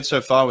only going to get so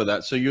far with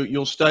that. So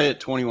you'll stay at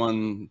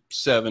 21.7,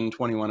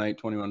 21.8,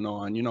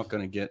 21.9. You're not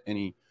going to get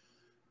any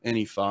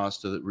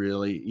faster. That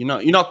really, you're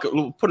not.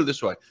 Put it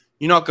this way: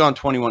 you're not going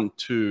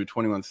 21.2,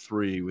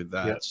 21.3 with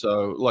that. Yep.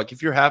 So like,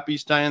 if you're happy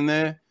staying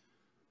there,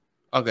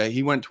 okay.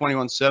 He went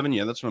 21.7.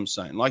 Yeah, that's what I'm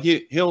saying. Like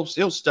he'll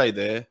stay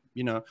there.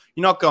 You're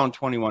not going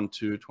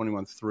 21.2,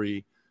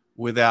 21.3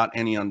 without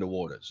any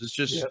underwaters. It's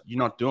just you're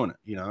not doing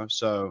it.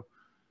 So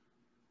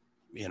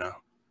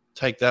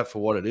take that for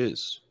what it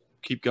is.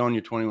 Keep going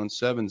your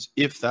 21.7s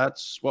if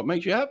that's what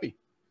makes you happy.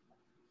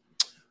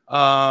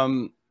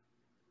 What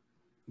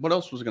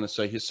else was I going to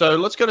say here? So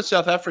let's go to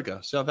South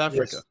Africa.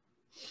 Yes.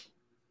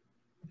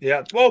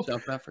 Yeah, well,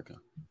 South Africa.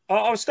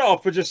 I'll start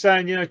off with just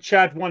saying,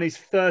 Chad won his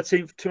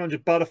 13th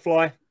 200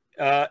 butterfly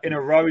in a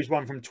row. He's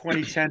won from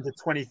 2010 to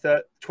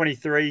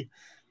 2023.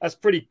 That's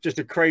pretty just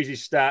a crazy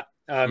stat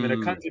in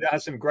a country that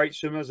has some great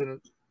swimmers,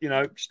 and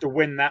just to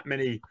win that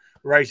many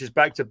races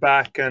back to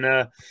back, and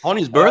on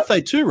his birthday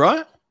too,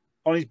 right?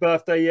 On his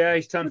birthday, yeah,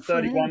 he's turned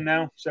 31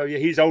 now, so yeah,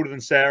 he's older than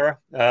Sarah.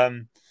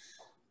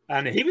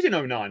 And he was in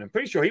 09. I'm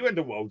pretty sure he went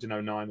to Worlds in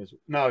 09.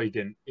 No, he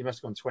didn't. He must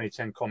have gone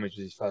 2010 Comets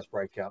was his first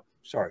breakout.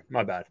 Sorry,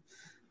 my bad.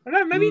 I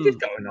don't know. Maybe he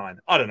did go 09.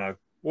 I don't know.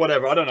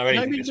 Whatever. I don't know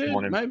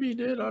anything. Maybe he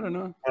did. I don't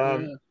know.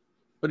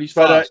 But he's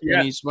fast.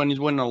 Yeah. When he's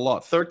winning a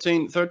lot.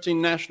 13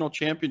 national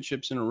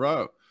championships in a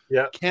row.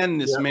 Yeah. Can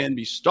this man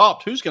be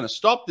stopped? Who's going to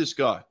stop this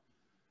guy?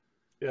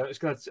 Yeah, it's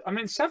going to. I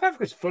mean, South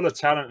Africa's full of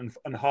talent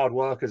and hard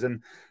workers,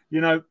 and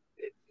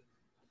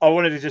I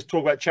wanted to just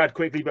talk about Chad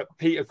quickly, but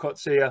Peter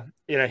Kotsia,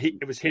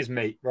 it was his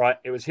meet, right?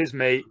 It was his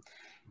meet.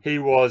 He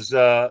was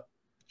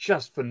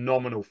just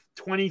phenomenal.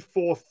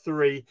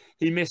 24.3.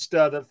 He missed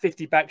the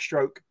 50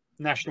 backstroke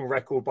national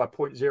record by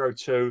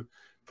 0.02.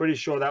 Pretty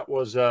sure that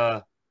was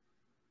the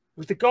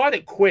guy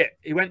that quit.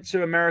 He went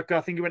to America.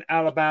 I think he went to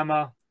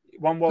Alabama.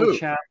 Won world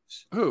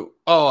champs. Who?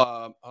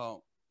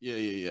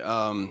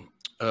 Yeah.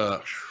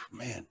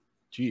 Man,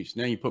 geez,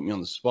 now you put me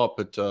on the spot,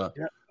 but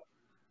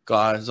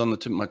guys on the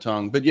tip of my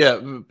tongue. But yeah,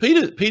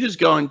 Peter's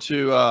going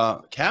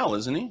to Cal,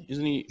 isn't he? He's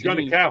going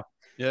to Cal.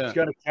 Yeah, he's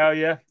going to Cal.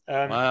 Yeah.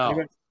 Wow. He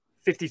went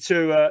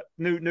 52.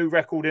 New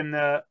record in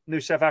the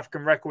new South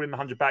African record in the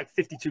 100 back.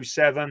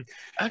 52.7.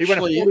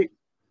 Actually,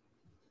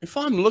 if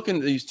I'm looking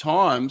at these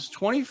times,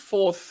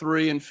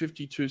 24.3 and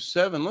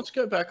 52.7. Let's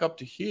go back up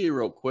to here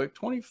real quick.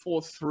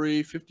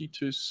 24.3,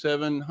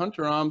 52.7.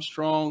 Hunter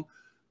Armstrong.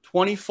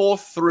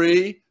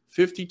 24.3,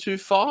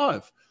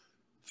 52.5.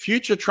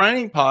 Future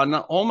training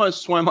partner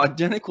almost swam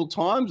identical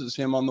times as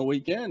him on the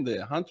weekend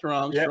there. Hunter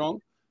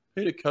Armstrong,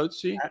 Peter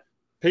Coetzee.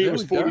 Peter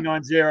was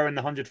 49.0 in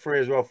the 100 free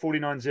as well.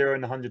 49.0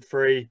 in the 100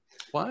 free.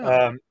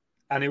 Wow.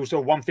 And he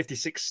also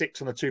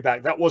 156.6 on the 2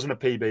 back. That wasn't a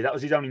PB. That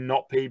was his only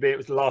not PB. It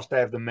was the last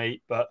day of the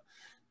meet. But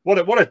what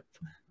a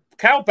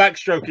Cal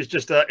backstroke is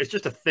just a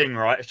thing,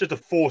 right? It's just a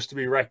force to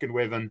be reckoned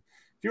with. And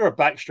if you're a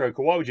backstroker,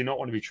 why would you not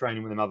want to be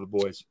training with them other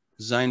boys?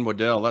 Zane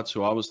Waddell, that's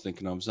who I was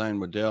thinking of, Zane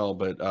Waddell,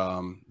 but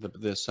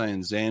they're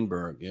saying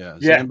Zandberg. Yeah.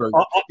 Zandberg.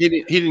 He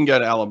didn't go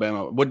to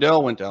Alabama.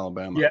 Waddell went to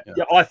Alabama. Yeah,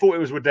 I thought it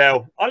was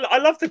Waddell. I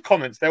love the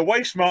comments. They're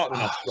way smarter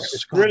than us.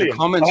 It's brilliant. The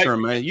comments are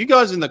amazing. You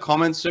guys in the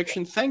comments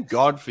section, thank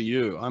God for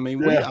you. I mean,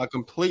 we are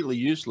completely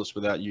useless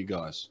without you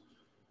guys.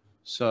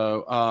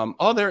 So,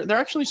 they're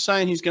actually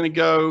saying he's going to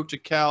go to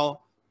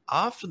Cal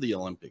after the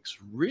Olympics.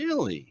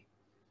 Really?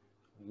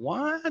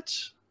 What?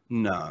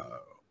 No.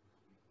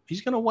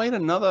 He's going to wait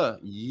another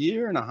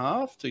year and a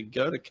half to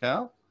go to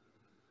Cal.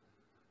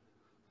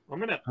 I'm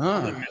going to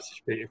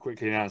message Peter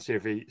quickly now and see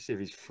if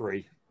he's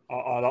free.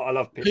 I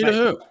love Peter. Peter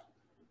who?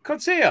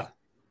 Kotsia.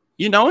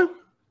 You know him?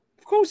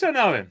 Of course I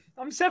know him.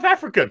 I'm South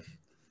African.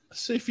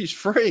 See if he's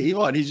free.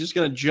 What? He's just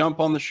going to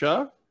jump on the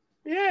show?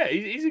 Yeah,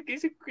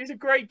 he's a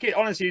great kid.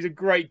 Honestly, he's a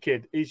great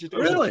kid. He's just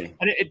really,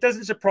 and it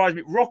doesn't surprise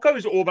me. Rocco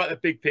is all about the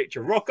big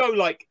picture. Rocco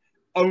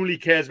only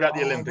cares about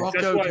the Olympics.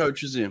 Rocco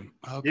coaches him.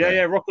 Okay.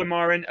 Yeah, Rocco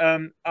Marin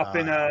up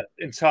in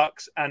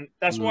Tux, and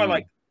that's why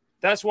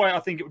I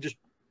think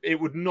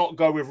it would not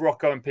go with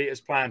Rocco and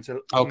Peter's plan to.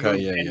 Okay,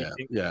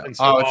 yeah.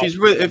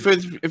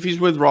 If he's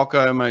with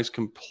Rocco, it makes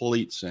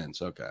complete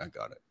sense. Okay, I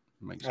got it.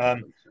 Makes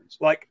sense.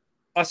 Like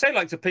I say,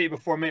 like to Peter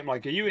before I meet him,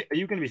 like, are you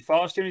going to be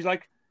fast here? And he's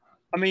like,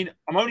 I mean,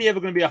 I'm only ever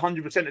going to be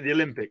 100% at the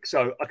Olympics,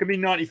 so I can be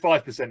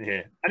 95%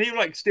 here, and he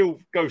like still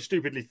go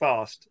stupidly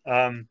fast.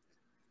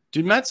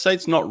 Did Matt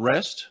Sates not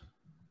rest?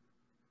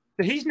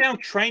 But he's now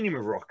training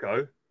with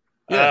Rocco.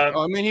 Yeah,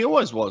 I mean, he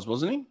always was,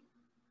 wasn't he?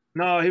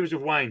 No, he was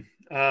with Wayne.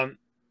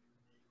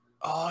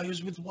 Oh, he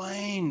was with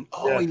Wayne.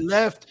 Oh, Yeah. he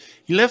left.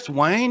 He left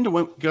Wayne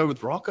to go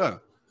with Rocco.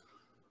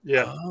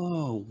 Yeah.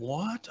 Oh,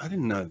 what? I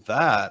didn't know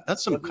that.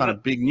 That's some kind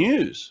of big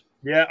news.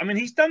 Yeah, I mean,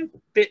 he's done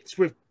bits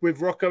with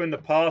Rocco in the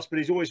past, but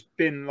he's always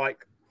been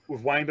like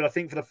with Wayne. But I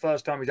think for the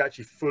first time, he's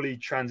actually fully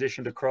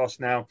transitioned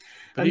across now.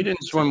 But he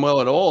didn't swim well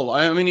at all.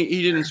 I mean,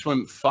 he didn't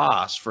swim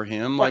fast for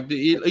him. Like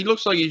he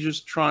looks like he's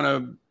just trying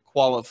to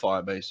qualify,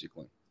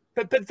 basically.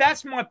 But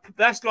that's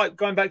like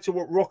going back to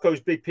what Rocco's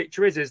big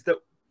picture is that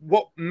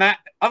what Matt,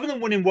 other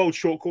than winning World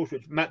Short Course,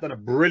 which Matt done a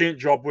brilliant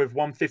job with,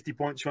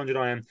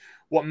 150.200 IM,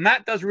 what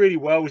Matt does really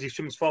well is he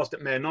swims fast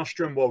at Mare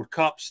Nostrum, World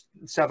Cups,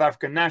 South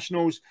African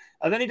Nationals,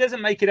 and then he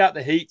doesn't make it out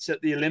the heats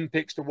at the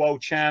Olympics, the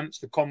World Champs,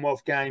 the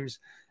Commonwealth Games.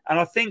 And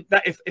I think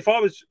that if I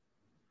was,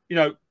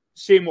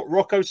 seeing what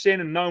Rocco's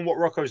seeing and knowing what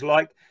Rocco's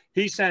like,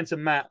 he's saying to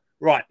Matt,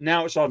 right,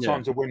 now it's our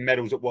time to win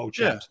medals at World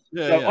Champs.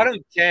 I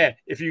don't care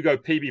if you go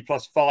PB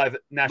 +5 at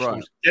Nationals.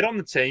 Right. Get on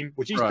the team,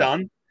 which he's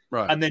done.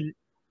 Right. And then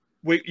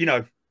we're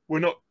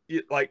not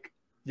like,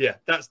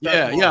 that's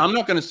I'm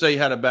not going to say he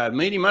had a bad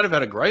meet. He might have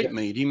had a great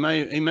meet. He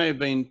may have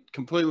been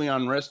completely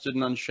unrested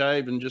and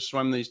unshaved and just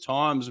swam these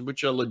times,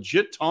 which are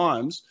legit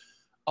times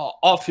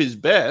off his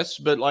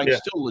best, but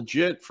still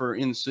legit for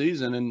in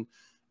season.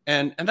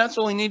 And that's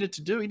all he needed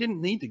to do. He didn't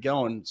need to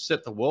go and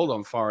set the world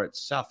on fire at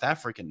South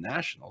African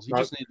Nationals. He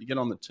just needed to get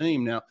on the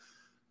team. Now,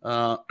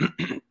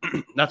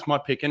 that's my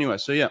pick anyway.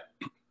 So, yeah.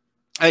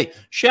 Hey,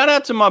 shout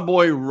out to my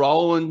boy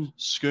Roland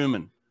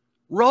Skuman.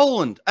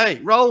 Roland,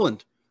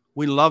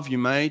 we love you,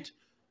 mate.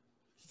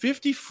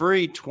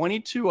 53,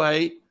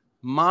 22.8,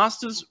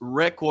 Masters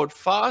record,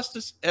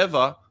 fastest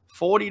ever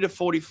 40 to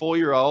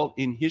 44-year-old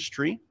in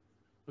history.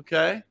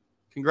 Okay,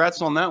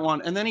 congrats on that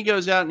one. And then he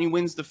goes out and he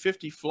wins the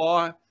 50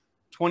 fly,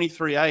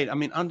 23.8. I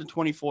mean, under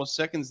 24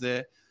 seconds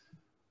there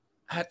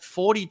at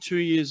 42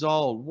 years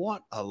old.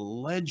 What a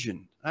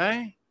legend,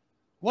 eh?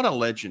 What a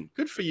legend.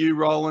 Good for you,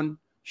 Roland.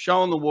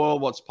 Showing the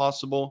world what's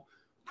possible.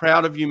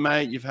 Proud of you,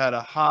 mate. You've had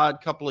a hard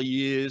couple of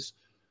years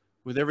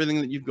with everything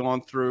that you've gone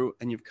through,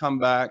 and you've come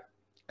back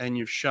and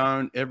you've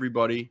shown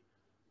everybody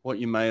what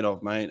you're made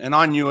of, mate. And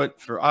I knew it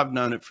I've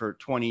known it for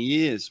 20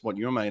 years, what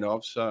you're made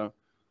of. So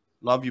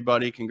love you,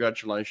 buddy.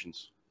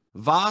 Congratulations.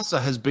 Vasa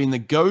has been the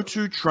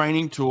go-to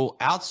training tool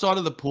outside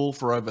of the pool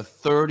for over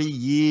 30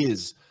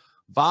 years.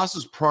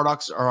 Vasa's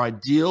products are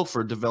ideal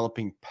for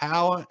developing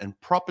power and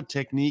proper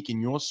technique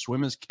in your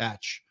swimmer's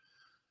catch.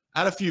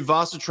 Add a few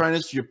Vasa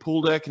trainers to your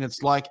pool deck, and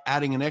it's like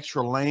adding an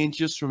extra lane to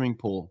your swimming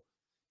pool.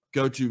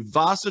 Go to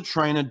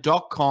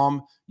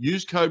vasatrainer.com,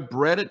 use code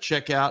BREAD at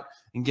checkout,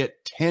 and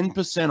get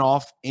 10%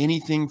 off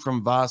anything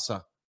from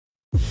Vasa.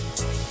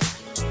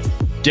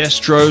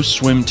 Destro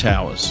Swim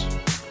Towers.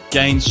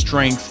 Gain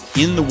strength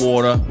in the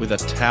water with a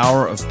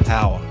tower of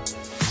power.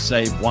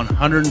 Save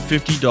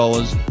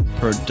 $150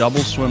 per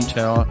double swim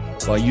tower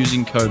by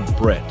using code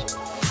BRETT,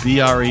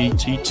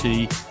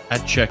 B-R-E-T-T,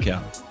 at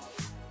checkout.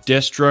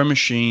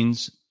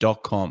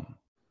 DestroMachines.com.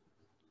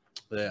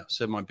 There,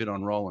 said my bit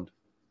on Roland.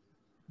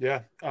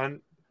 Yeah,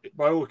 and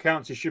by all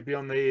accounts, he should be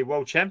on the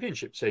World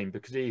Championship team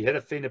because he hit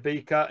a Fina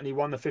B cut and he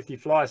won the 50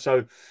 fly.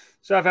 So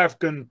South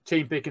African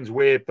team picking's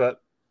weird,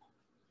 but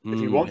if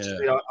he wants to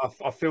be,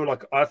 I feel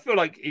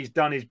like he's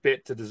done his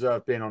bit to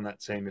deserve being on that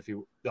team. If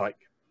you that'd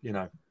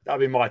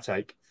be my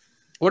take.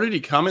 What did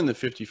he come in the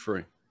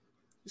 53?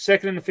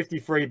 Second in the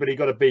 53, but he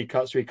got a B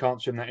cut, so he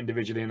can't swim that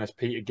individually unless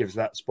Peter gives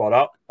that spot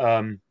up.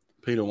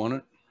 Peter won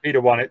it. Peter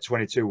won it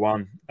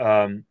 22-1.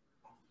 And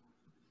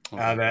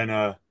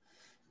then,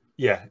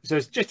 so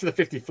it's just to the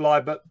 50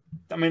 fly. But,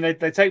 I mean,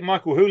 they take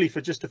Michael Hooley for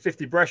just a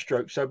 50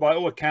 breaststroke. So, by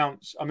all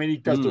accounts, I mean, he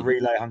does the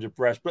relay 100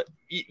 breast. But,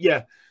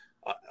 yeah,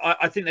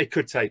 I think they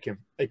could take him.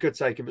 They could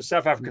take him. But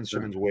South African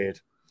swimming's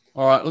weird.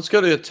 All right, let's go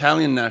to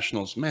Italian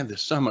nationals. Man,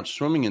 there's so much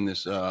swimming in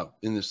this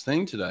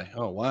thing today.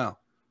 Oh, wow.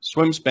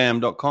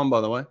 Swimspam.com, by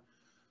the way.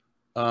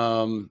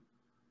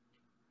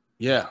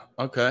 Yeah,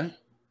 okay.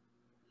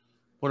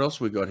 What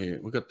else we got here?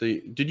 We got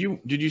the. Did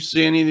you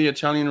see any of the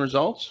Italian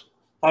results?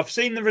 I've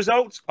seen the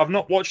results. I've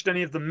not watched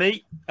any of the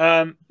meet.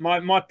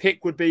 My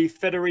pick would be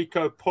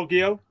Federico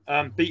Poggio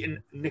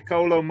beating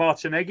Niccolò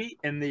Martineghi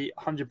in the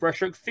 100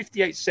 breaststroke,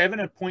 58.7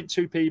 and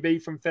 0.2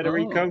 PB from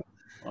Federico.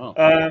 Oh,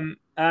 wow.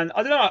 And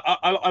I don't know.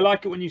 I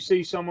like it when you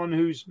see someone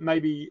who's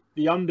maybe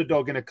the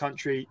underdog in a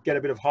country get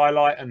a bit of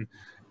highlight, and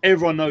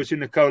everyone knows who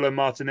Niccolò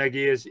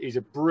Martineghi is. He's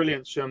a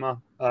brilliant swimmer.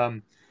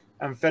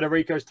 And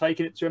Federico's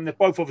taking it to him. They're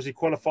both obviously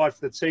qualified for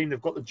the team. They've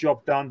got the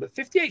job done. But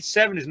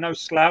 58.7 is no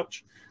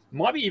slouch.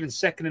 Might be even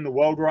second in the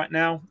world right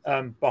now,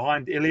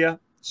 behind Ilya.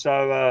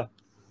 So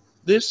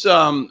this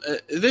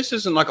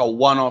isn't like a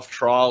one-off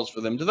trials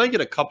for them. Do they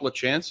get a couple of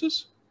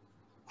chances?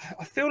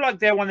 I feel like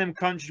they're one of them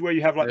countries where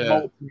you have like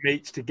multiple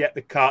meets to get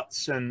the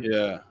cuts and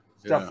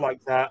stuff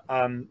like that.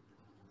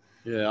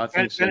 I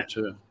think so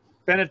too.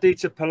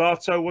 Benedita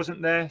Pilato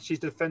wasn't there. She's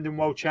the defending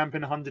world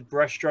champion, 100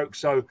 breaststroke.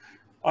 So,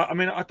 I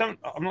mean, I've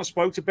not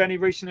spoke to Benny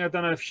recently. I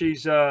don't know if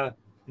she's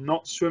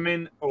not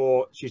swimming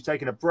or she's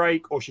taking a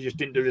break or she just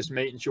didn't do this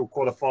meet and she'll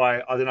qualify.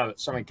 I don't know,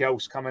 something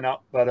else coming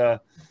up,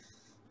 but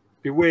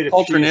be weird if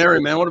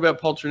Poltrinari, man. What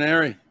about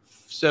Poltrinari?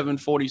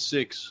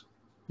 7:46.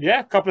 Yeah,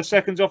 a couple of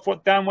seconds off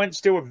what Dan went.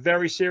 Still a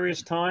very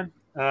serious time.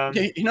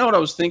 You know what I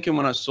was thinking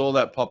when I saw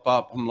that pop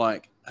up? I'm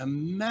like,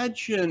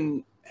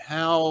 imagine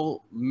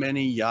how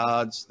many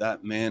yards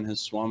that man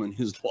has swum in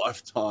his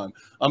lifetime.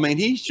 I mean,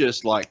 he's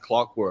just like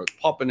clockwork,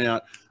 popping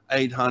out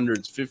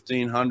 800s,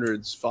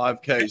 1500s,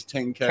 5Ks,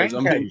 10Ks. I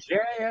mean,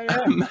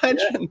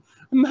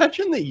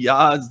 imagine the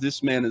yards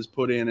this man has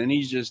put in, and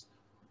he's just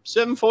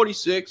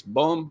 7:46,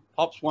 boom,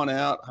 pops one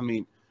out. I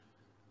mean,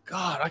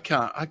 God, I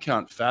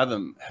can't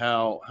fathom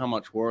how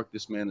much work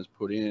this man has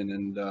put in,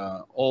 and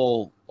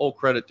all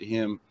credit to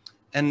him.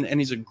 And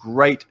he's a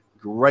great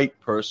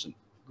person.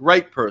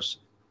 Great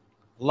person.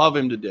 Love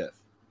him to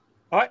death.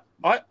 I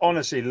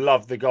honestly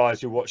love the guys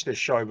who watch this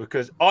show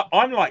because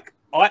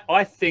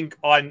I think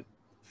I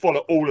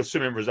follow all the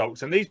swimming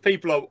results, and these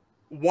people are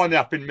one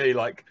up in me.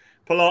 Like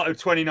Pilato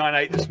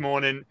 29.8 this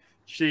morning.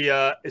 She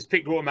is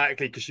picked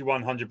automatically because she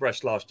won 100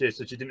 breast last year,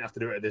 so she didn't have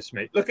to do it at this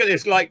meet. Look at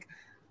this. Like,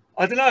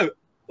 I don't know.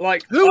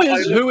 Like who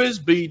is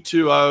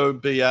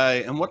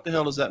B20BA and what the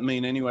hell does that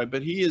mean anyway?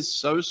 But he is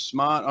so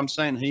smart. I'm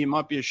saying he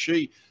might be a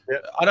she. Yeah.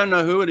 I don't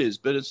know who it is,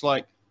 but it's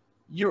like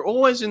you're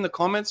always in the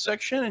comments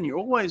section and you're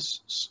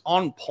always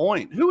on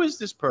point. Who is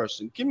this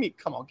person?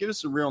 Give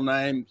us a real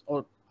name,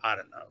 or I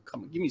don't know.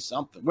 Come on, give me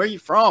something. Where are you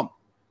from?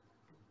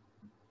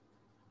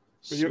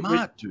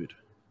 Smart dude.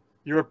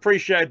 You're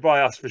appreciated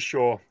by us for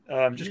sure.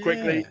 Just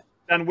quickly,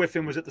 Dan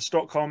Whiffen was at the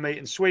Stockholm meet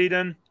in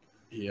Sweden.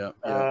 Yeah.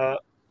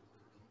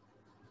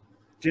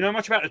 Do you know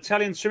much about the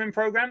Italian swimming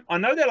program? I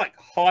know they're like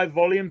high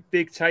volume,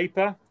 big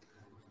taper.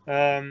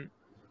 I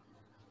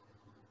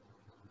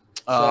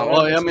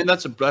mean,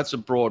 that's a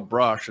broad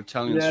brush,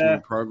 Italian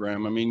swimming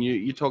program. I mean,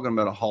 you're talking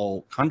about a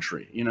whole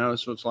country, you know,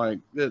 so it's like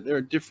there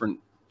are different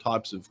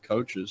types of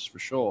coaches for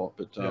sure.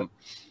 But, I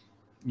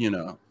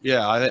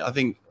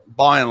think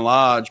by and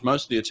large,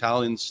 most of the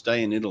Italians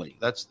stay in Italy.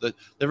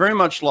 They're very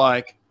much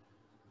like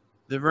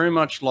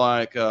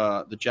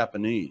the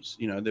Japanese,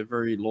 you know, they're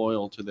very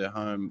loyal to their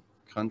home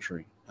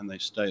country and they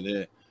stay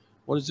there.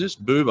 What is this?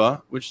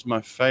 Booba, which is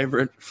my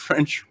favorite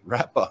French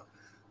rapper.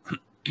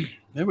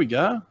 There we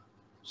go.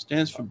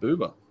 Stands for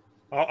Booba.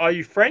 Are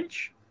you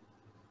French?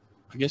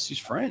 I guess he's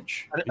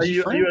French. Are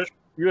you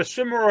a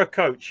swimmer or a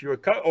coach? You're a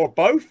coach or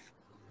both?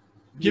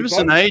 Give us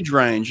an age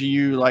range. Are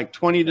you like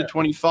 20 to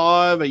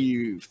 25? Are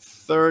you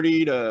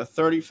 30 to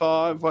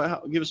 35?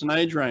 Give us an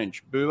age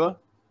range, Booba.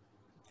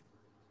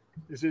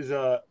 This is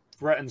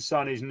Brett and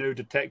Sonny's new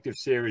detective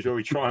series where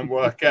we try and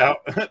work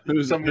out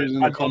who's in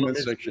the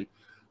comments section.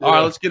 All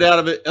right, let's get out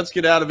of it. Let's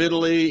get out of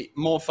Italy.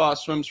 More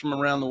fast swims from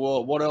around the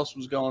world. What else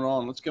was going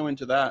on? Let's go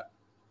into that.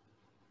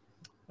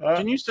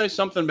 Can you say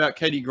something about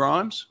Katie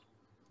Grimes?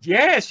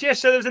 Yes.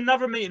 So there was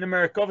another meet in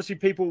America. Obviously,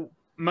 people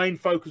main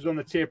focus on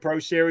the Tier Pro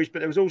series, but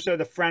there was also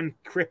the Fran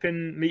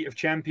Crippen meet of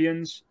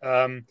champions.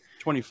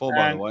 24,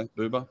 by the way,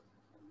 Booba.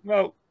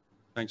 Well,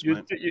 thanks,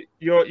 mate.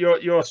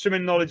 Your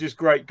swimming knowledge is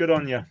great. Good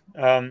on you.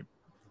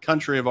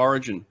 Country of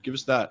origin. Give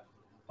us that.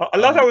 I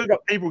love how we've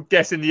got people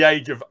guessing the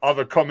age of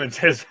other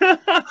commenters.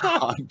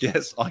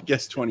 I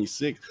guess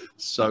 26.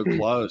 So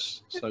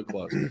close. So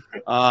close.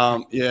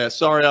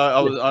 Sorry,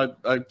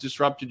 I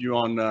disrupted you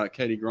on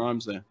Katie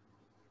Grimes there.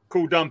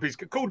 Cool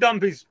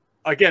Dumpies.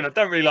 Again, I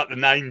don't really like the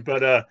name,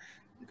 but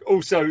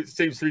also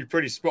seems to be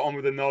pretty spot on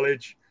with the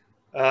knowledge.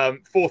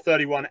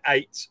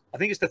 4:31.8. I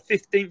think it's the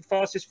 15th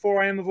fastest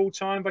 4 a.m. of all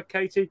time by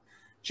Katie.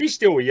 She's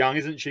still young,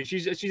 isn't she?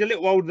 She's a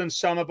little older than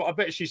Summer, but I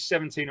bet she's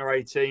 17 or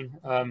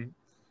 18.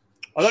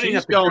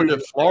 She's going to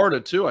Florida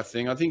too. I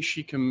think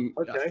she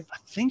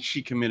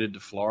committed to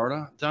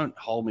Florida. Don't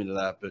hold me to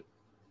that, but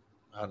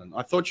I don't know.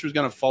 I thought she was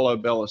going to follow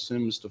Bella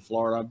Sims to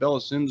Florida.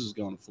 Bella Sims is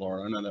going to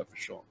Florida. I know that for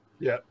sure.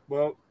 Yeah,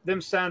 well, them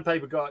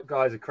sandpaper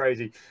guys are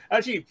crazy.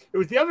 Actually, it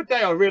was the other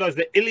day I realized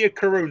that Ilya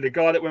Karun, the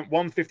guy that went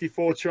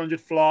 154, 200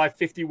 fly,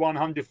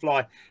 5100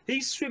 fly,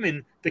 he's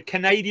swimming the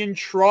Canadian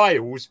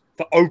trials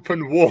for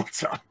open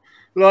water.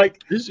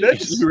 Like, is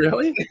he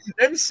really?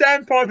 Them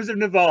sandpipers of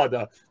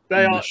Nevada,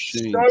 they are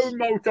so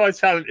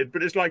multi-talented,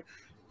 but it's like,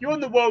 you're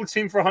on the world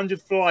team for 100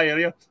 fly,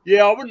 Ilya.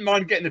 Yeah, I wouldn't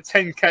mind getting a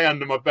 10K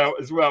under my belt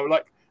as well.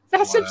 Like,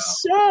 that's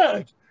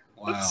absurd.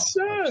 Wow.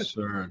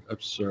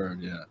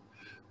 Absurd, yeah.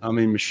 I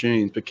mean,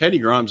 machines. But Katie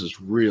Grimes is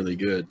really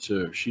good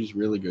too. She's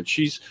really good.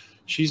 She's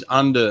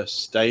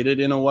understated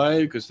in a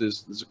way because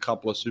there's a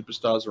couple of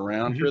superstars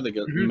around her that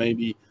get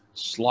maybe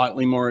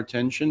slightly more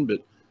attention,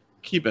 but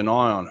keep an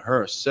eye on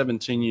her.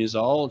 17 years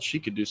old, she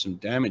could do some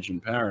damage in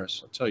Paris.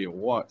 I'll tell you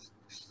what.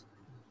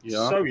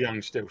 Yeah. So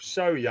young still,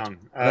 so young.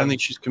 I don't think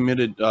she's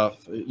committed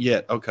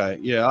yet. Okay.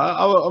 Yeah,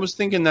 I was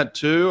thinking that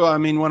too. I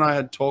mean, when I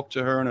had talked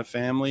to her and her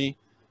family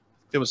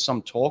there was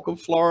some talk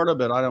of Florida,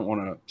 but I don't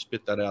want to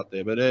spit that out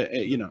there. But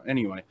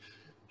anyway,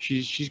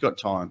 she's got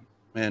time,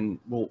 and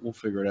we'll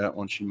figure it out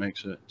once she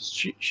makes it.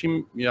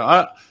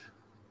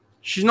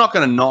 She's not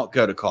going to not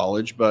go to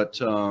college,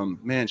 but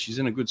man, she's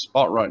in a good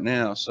spot right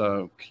now.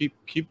 So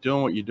keep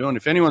doing what you're doing.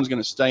 If anyone's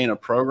going to stay in a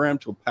program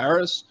till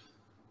Paris,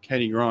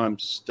 Katie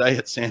Grimes, stay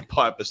at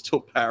Sandpipers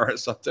till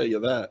Paris. I'll tell you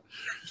that.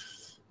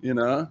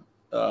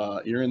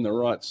 You're in the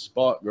right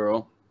spot,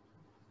 girl.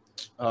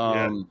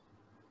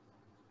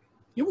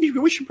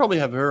 We should probably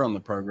have her on the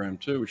program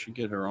too. We should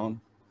get her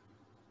on.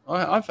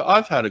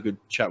 I've had a good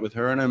chat with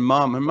her and her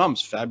mum. Her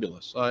mum's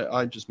fabulous.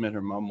 I just met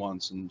her mum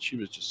once, and she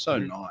was just so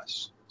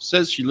nice.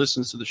 Says she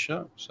listens to the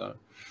show. So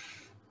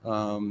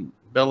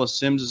Bella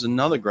Sims is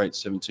another great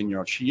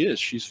 17-year-old. She is.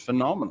 She's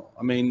phenomenal.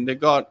 I mean, they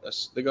got a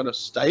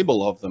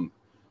stable of them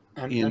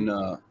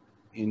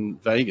in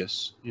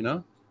Vegas.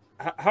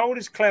 How old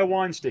is Claire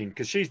Weinstein?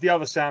 Because she's the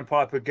other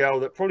Sandpiper girl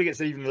that probably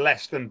gets even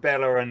less than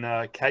Bella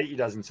and Katie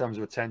does in terms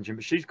of attention.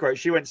 But she's great.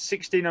 She went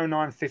 16:09,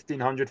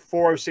 1500,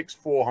 4:06,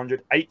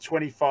 400,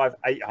 8:25,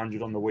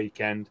 800 on the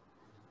weekend.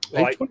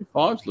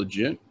 8:25's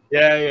legit.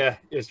 Yeah.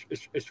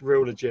 It's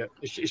real legit.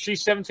 Is she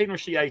 17 or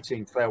is she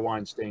 18, Claire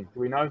Weinstein? Do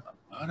we know?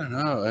 I don't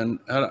know. And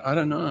I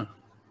don't know.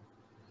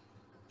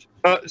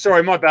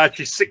 Sorry, my bad.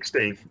 She's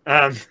 16.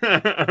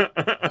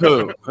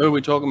 Who are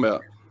we talking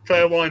about?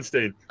 Claire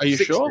Weinstein. Are you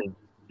 16. sure?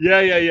 Yeah.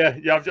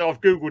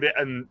 I've Googled it,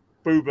 and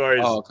Booba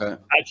is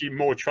actually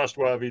more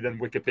trustworthy than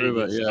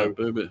Wikipedia.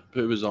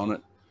 Booba's on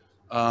it.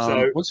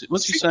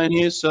 What's he saying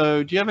here?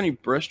 So, do you have any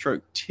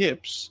breaststroke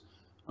tips?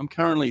 I'm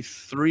currently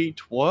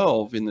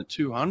 312 in the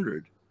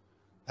 200.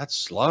 That's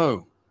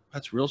slow.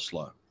 That's real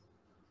slow.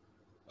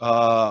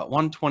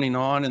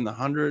 129 in the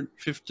 100,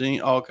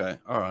 15. Oh, okay.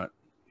 All right.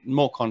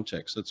 More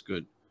context. That's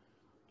good.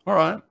 All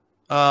right.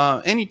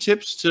 Any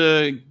tips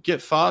to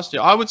get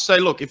faster? I would say,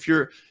 look, if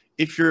you're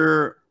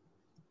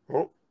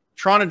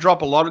trying to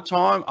drop a lot of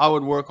time, I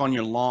would work on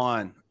your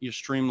line, your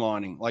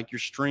streamlining, like your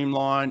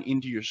streamline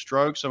into your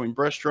stroke. So in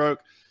breaststroke,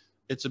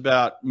 it's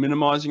about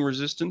minimizing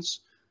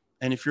resistance.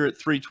 And if you're at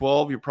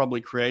 312, you're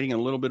probably creating a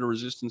little bit of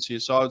resistance here.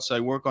 So I would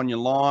say work on your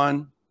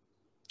line,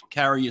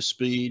 carry your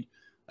speed.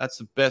 That's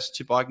the best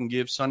tip I can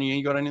give. Sonny,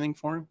 you got anything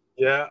for him?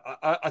 Yeah,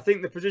 I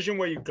think the position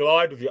where you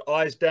glide with your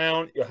eyes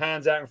down, your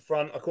hands out in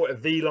front, I call it a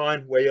V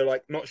line, where you're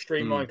like not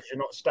streamlined because you're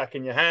not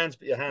stacking your hands,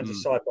 but your hands are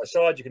side by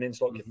side. You can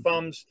interlock your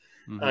thumbs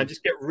and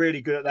just get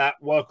really good at that.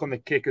 Work on the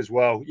kick as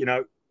well.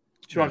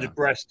 200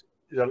 breast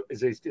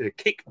is a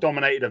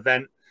kick-dominated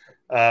event.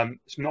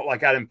 It's not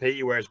like Adam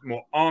Peaty where it's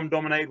more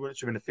arm-dominated when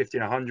it's within the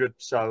 1500.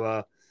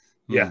 So,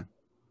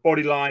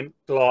 body line,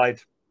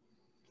 glide.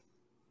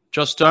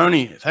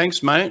 Justoni,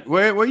 thanks, mate.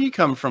 Where you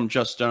come from,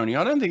 Justoni?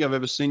 I don't think I've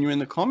ever seen you in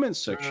the comments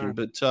section,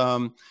 but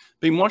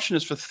been watching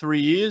us for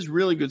 3 years.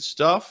 Really good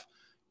stuff.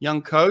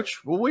 Young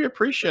coach. Well, we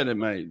appreciate it,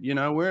 mate.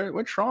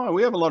 We're trying.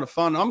 We have a lot of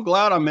fun. I'm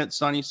glad I met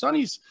Sonny.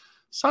 Sonny's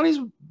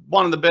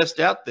one of the best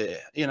out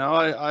there.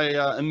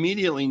 I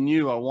immediately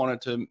knew I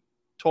wanted to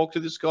talk to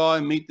this guy,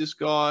 meet this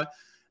guy,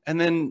 and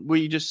then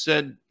we just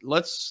said,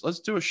 let's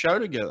do a show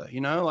together.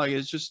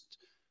 It's just.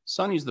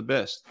 Sonny's the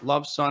best.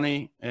 Love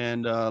Sonny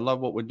and love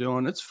what we're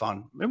doing. It's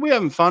fun. And we're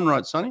having fun,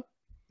 right, Sonny?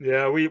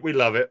 Yeah, we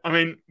love it. I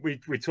mean, we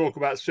talk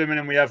about swimming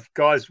and we have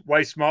guys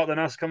way smarter than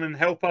us come and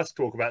help us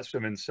talk about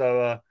swimming.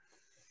 So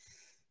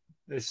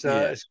it's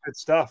good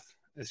stuff.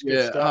 It's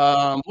good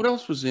stuff. What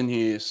else was in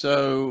here?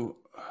 So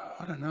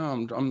I don't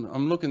know.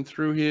 I'm looking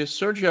through here.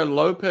 Sergio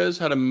Lopez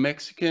had a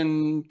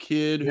Mexican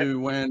kid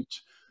who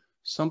went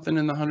something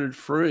in the 100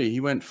 free. He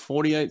went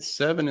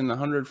 48.7 in the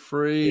 100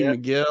 free.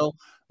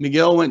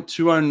 Miguel went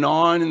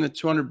 209 in the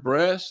 200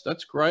 breast.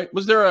 That's great.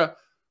 Was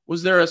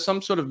there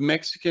some sort of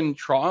Mexican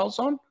trials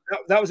on?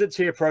 That was at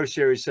Tier Pro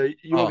Series. So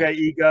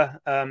Jorge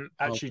Iga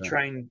actually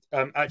trained,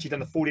 actually done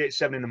the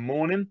 48.7 in the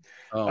morning.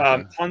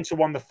 Hunter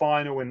won the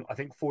final in, I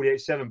think,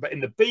 48.7. But in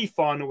the B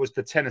final was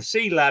the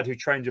Tennessee lad who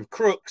trained with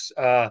Crooks,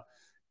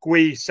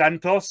 Gui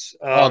Santos.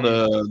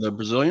 The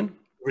Brazilian?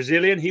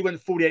 He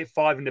went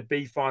 48.5 in the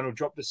B final,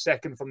 dropped the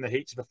second from the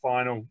heat to the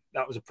final.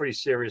 That was a pretty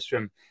serious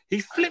swim. He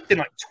flipped in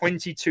like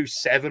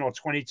 22.7 or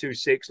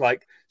 22.6,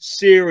 like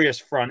serious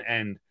front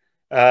end.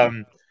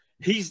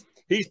 He's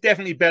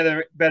definitely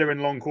better in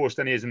long course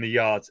than he is in the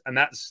yards, and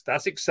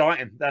that's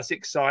exciting. That's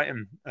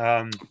exciting.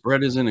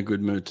 Brett is in a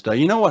good mood today.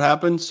 You know what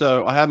happened?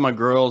 So I had my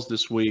girls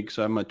this week.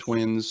 So I had my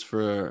twins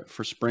for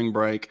spring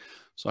break.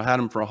 So I had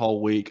them for a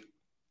whole week.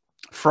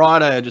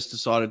 Friday, I just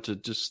decided to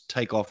just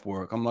take off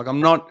work. I'm like, I'm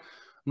not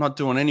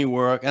doing any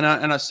work. And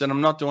I said,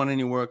 I'm not doing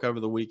any work over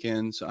the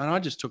weekends. And I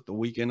just took the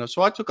weekend.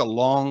 So I took a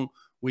long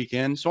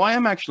weekend. So I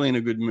am actually in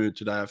a good mood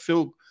today. I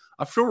feel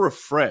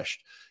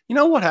refreshed. You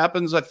know what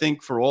happens, I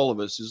think, for all of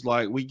us is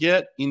like we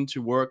get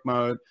into work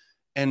mode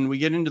and we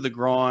get into the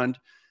grind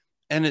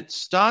and it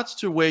starts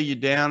to wear you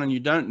down and you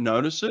don't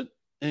notice it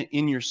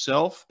in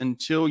yourself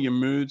until your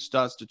mood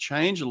starts to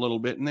change a little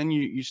bit. And then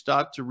you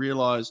start to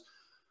realize,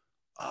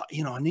 I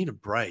need a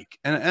break.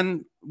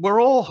 And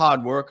we're all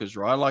hard workers,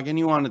 right? Like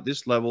anyone at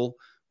this level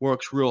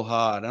works real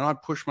hard. And I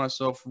push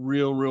myself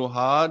real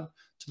hard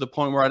to the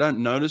point where I don't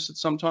notice it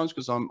sometimes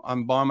because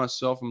I'm by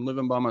myself. I'm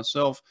living by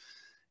myself.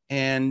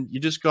 And you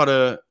just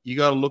gotta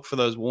look for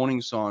those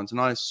warning signs.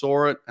 And I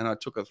saw it, and I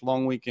took a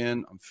long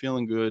weekend. I'm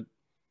feeling good.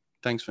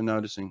 Thanks for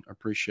noticing. I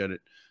appreciate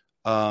it.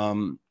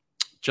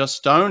 Just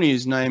Stoney,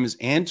 his name is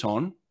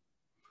Anton,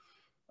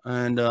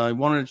 and he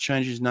wanted to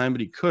change his name,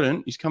 but he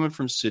couldn't. He's coming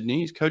from Sydney.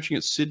 He's coaching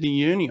at Sydney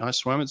Uni. I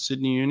swam at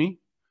Sydney Uni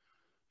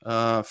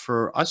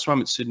I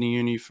swam at Sydney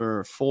Uni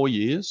for 4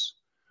 years.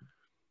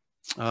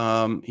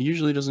 He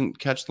usually doesn't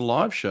catch the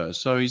live show,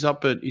 so he's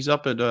up at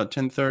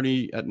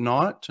 10:30 at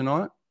night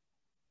tonight.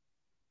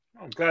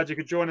 I'm glad you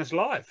could join us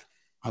live.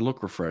 I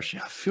look refreshed.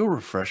 Yeah, I feel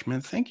refreshed,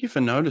 man. Thank you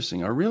for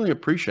noticing. I really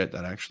appreciate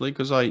that, actually,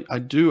 because I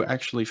do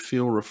actually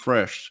feel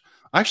refreshed.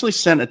 I actually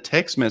sent a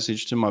text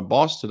message to my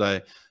boss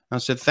today. I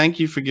said, thank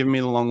you for giving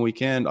me the long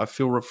weekend. I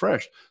feel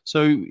refreshed.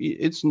 So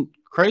it's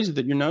crazy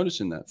that you're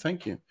noticing that.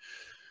 Thank you.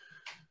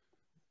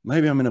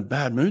 Maybe I'm in a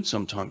bad mood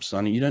sometimes,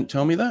 Sonny. You don't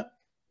tell me that?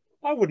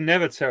 I would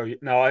never tell you.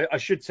 No, I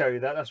should tell you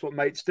that. That's what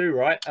mates do,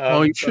 right?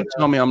 You should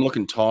tell me I'm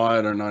looking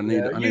tired and I need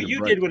a break.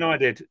 You did when I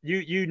did.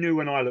 You knew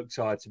when I looked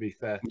tired, to be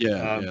fair.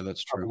 Yeah,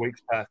 that's true. A couple of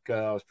weeks back,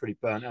 I was pretty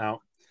burnt out.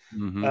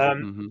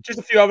 Just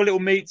a few other little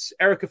meets.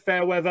 Erica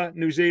Fairweather,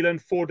 New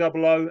Zealand,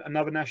 400,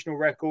 another national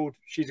record.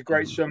 She's a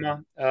great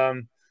swimmer.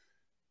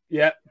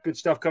 Yeah, good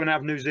stuff coming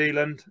out of New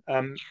Zealand.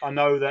 I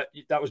know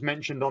that was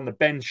mentioned on the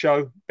Ben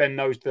show. Ben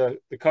knows the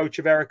coach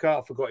of Erica.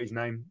 I forgot his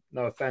name.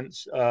 No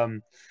offense.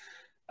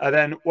 And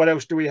then what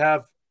else do we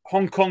have?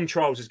 Hong Kong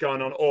trials is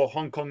going on, or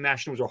Hong Kong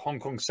nationals, or Hong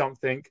Kong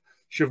something.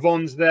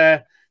 Siobhan's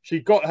there.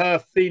 She got her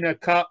FINA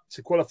cut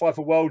to qualify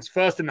for Worlds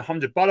first in the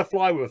 100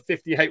 butterfly with a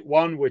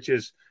 58.1, which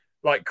is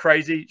like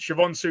crazy.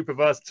 Siobhan's super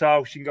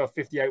versatile. She can go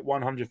 58.1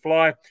 100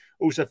 fly.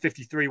 Also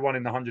 53.1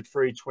 in the 100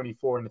 free,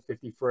 24 in the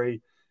 50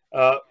 free.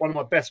 One of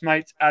my best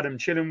mates, Adam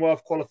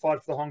Chillingworth,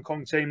 qualified for the Hong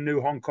Kong team.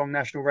 New Hong Kong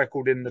national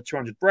record in the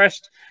 200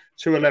 breast,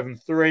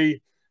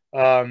 2:11.3.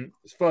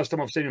 It's the first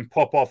time I've seen him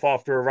pop off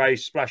after a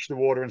race, splash the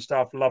water and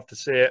stuff. Love to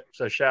see it.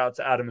 So shout out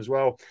to Adam as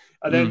well.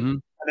 And then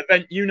an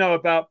event you know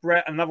about,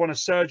 Brett, another one of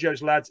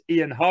Sergio's lads,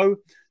 Ian Ho,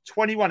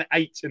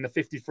 21.8 in the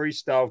 50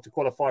 freestyle to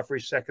qualify for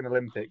his second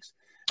Olympics.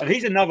 And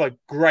he's another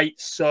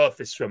great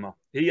surface swimmer.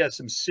 He has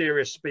some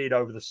serious speed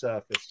over the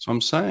surface. So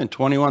I'm saying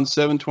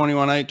 21.7,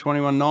 21.8,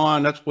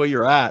 21.9. That's where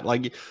you're at.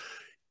 Like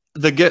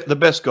the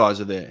best guys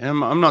are there.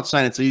 And I'm not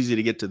saying it's easy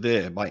to get to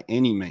there by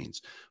any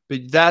means.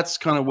 But that's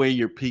kind of where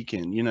you're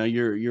peaking. You know,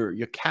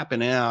 you're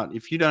capping out.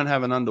 If you don't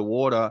have an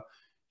underwater,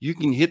 you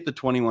can hit the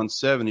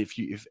 21.7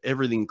 if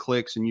everything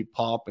clicks and you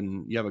pop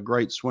and you have a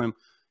great swim.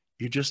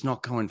 You're just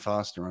not going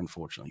faster,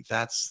 unfortunately.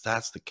 That's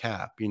the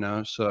cap, you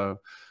know. So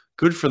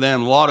good for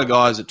them. A lot of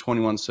guys at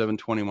 21.7,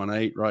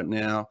 21.8 right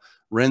now.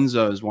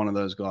 Renzo is one of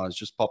those guys.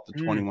 Just popped the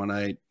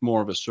 21.8,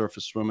 more of a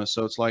surface swimmer.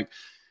 So it's like,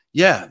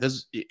 yeah,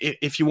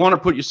 if you want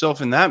to put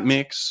yourself in that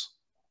mix,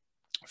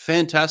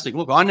 fantastic.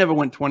 Look, I never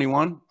went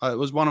 21. It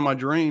was one of my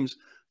dreams.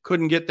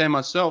 Couldn't get there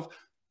myself.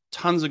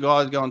 Tons of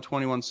guys going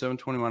 21.7,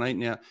 21.8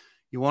 now.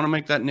 You want to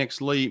make that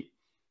next leap,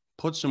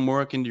 put some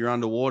work into your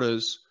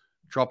underwaters,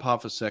 drop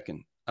half a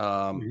second.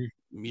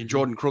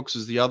 Jordan Crooks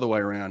is the other way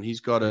around.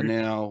 He's got to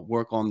now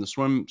work on the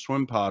swim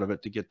part of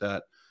it to get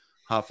that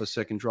half a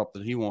second drop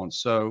that he wants.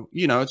 So,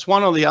 you know, it's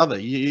one or the other.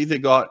 You either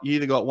got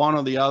one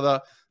or the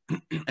other.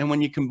 And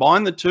when you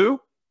combine the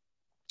two,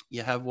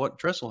 you have what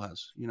Dressel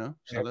has, you know.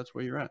 So that's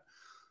where you're at.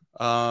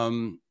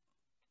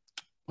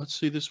 Let's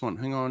see this one.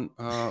 Hang on.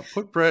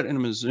 Put Brett in a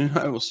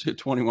Mizuno. We'll see a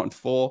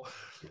 21.4.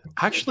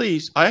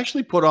 I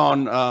actually put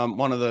on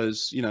one of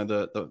those, you know,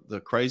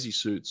 the crazy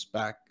suits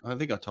back. I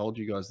think I told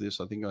you guys this.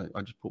 I think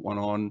I just put one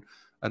on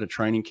at a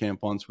training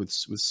camp once with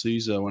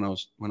Caesar when I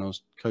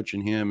was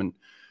coaching him, and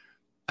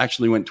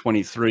actually went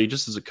 23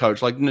 just as a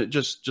coach. Like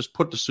just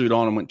put the suit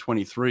on and went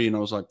 23, and I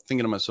was like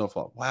thinking to myself,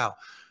 like, wow.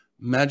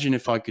 Imagine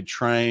if I could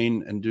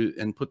train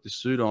and put the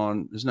suit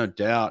on. There's no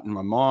doubt in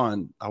my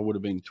mind I would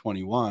have been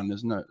 21.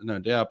 There's no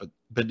doubt.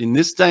 But in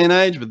this day and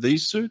age with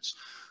these suits,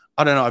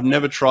 I don't know. I've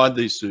never tried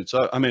these suits.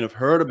 I mean, I've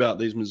heard about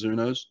these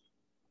Mizunos,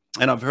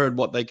 and I've heard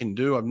what they can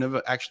do. I've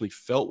never actually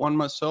felt one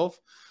myself,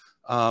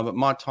 but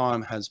my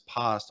time has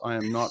passed. I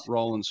am not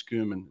rolling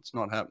Schumann. It's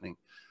not happening.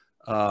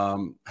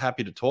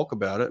 Happy to talk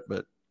about it,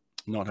 but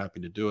not happy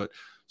to do it.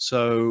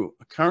 So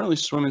I currently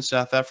swim in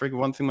South Africa.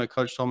 One thing my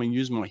coach told me,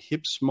 use my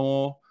hips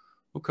more.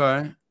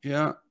 Okay.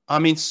 Yeah. I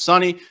mean,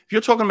 Sonny, if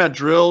you're talking about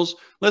drills,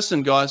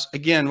 listen, guys,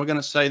 again, we're going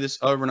to say this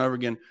over and over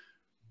again.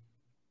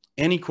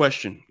 Any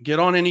question, get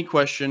on any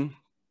question.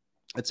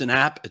 It's an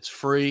app. It's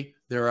free.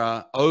 There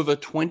are over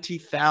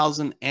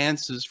 20,000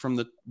 answers from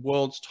the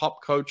world's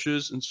top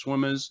coaches and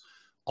swimmers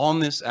on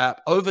this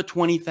app. Over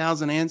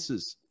 20,000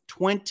 answers,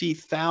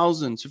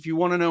 20,000. So if you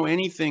want to know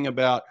anything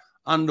about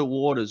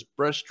underwaters,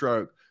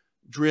 breaststroke,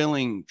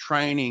 drilling,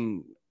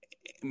 training,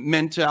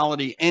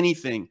 mentality,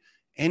 anything,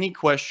 any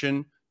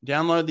question,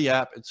 download the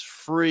app. It's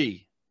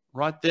free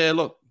right there.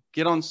 Look,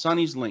 get on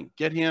Sonny's link.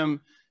 Get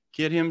him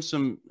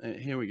some.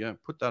 Here we go.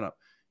 Put that up.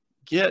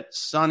 Get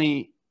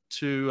Sonny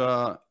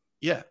to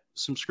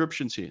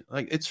subscriptions here.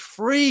 Like, it's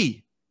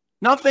free.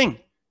 Nothing.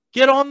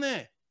 Get on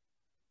there.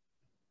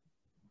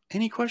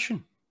 Any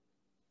question?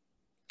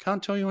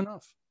 Can't tell you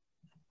enough.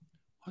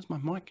 Why's my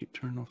mic keep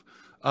turning off?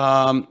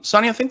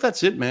 Sonny, I think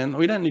that's it, man.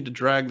 We don't need to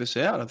drag this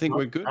out. I think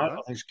we're good. Right? I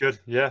think it's good.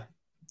 Yeah.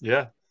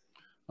 Yeah.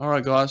 All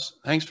right, guys.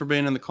 Thanks for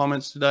being in the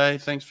comments today.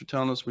 Thanks for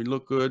telling us we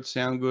look good,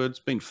 sound good. It's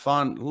been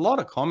fun. A lot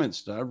of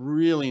comments today. I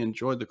really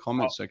enjoyed the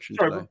comment section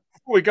today.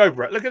 Before we go,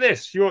 Brett, look at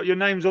this. Your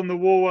name's on the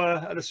wall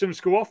at the swim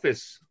school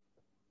office.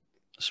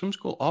 Swim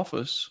school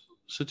office?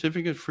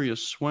 Certificate for your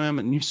swim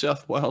at New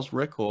South Wales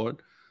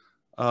record.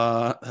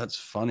 That's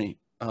funny.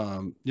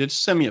 You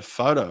just send me a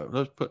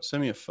photo.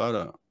 Send me a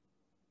photo.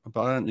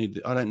 But I don't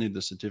need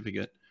the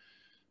certificate.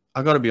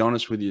 I got to be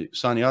honest with you,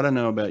 Sonny. I don't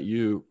know about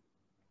you,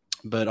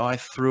 but I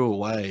threw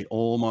away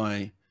all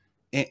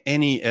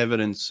any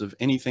evidence of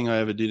anything I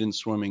ever did in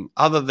swimming,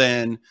 other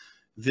than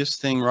this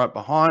thing right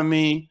behind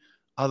me,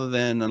 other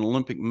than an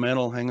Olympic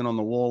medal hanging on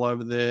the wall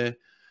over there.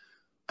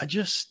 I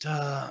just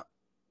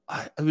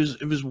it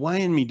was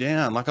weighing me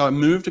down. Like, I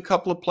moved a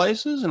couple of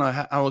places and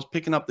I was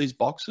picking up these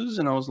boxes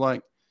and I was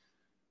like,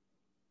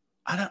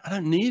 I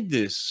don't need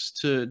this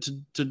to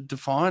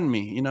define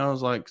me. You know, I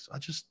was like, I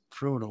just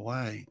threw it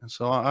away. And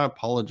so I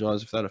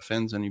apologize if that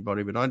offends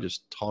anybody, but I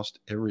just tossed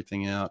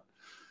everything out,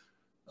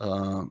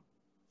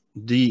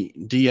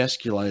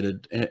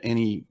 de-escalated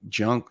any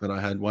junk that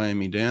I had weighing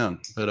me down.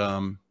 But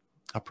I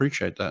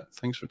appreciate that.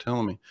 Thanks for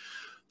telling me.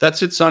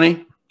 That's it,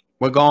 Sonny.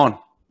 We're gone.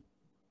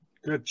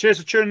 Good. Cheers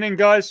for tuning in,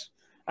 guys.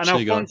 And See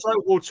Alfonso,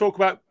 we'll talk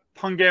about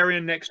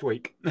Hungarian next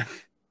week.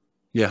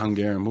 Yeah,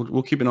 Hungarian.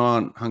 We'll keep an eye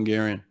on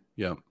Hungarian.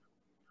 Yeah.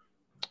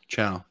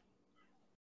 Ciao.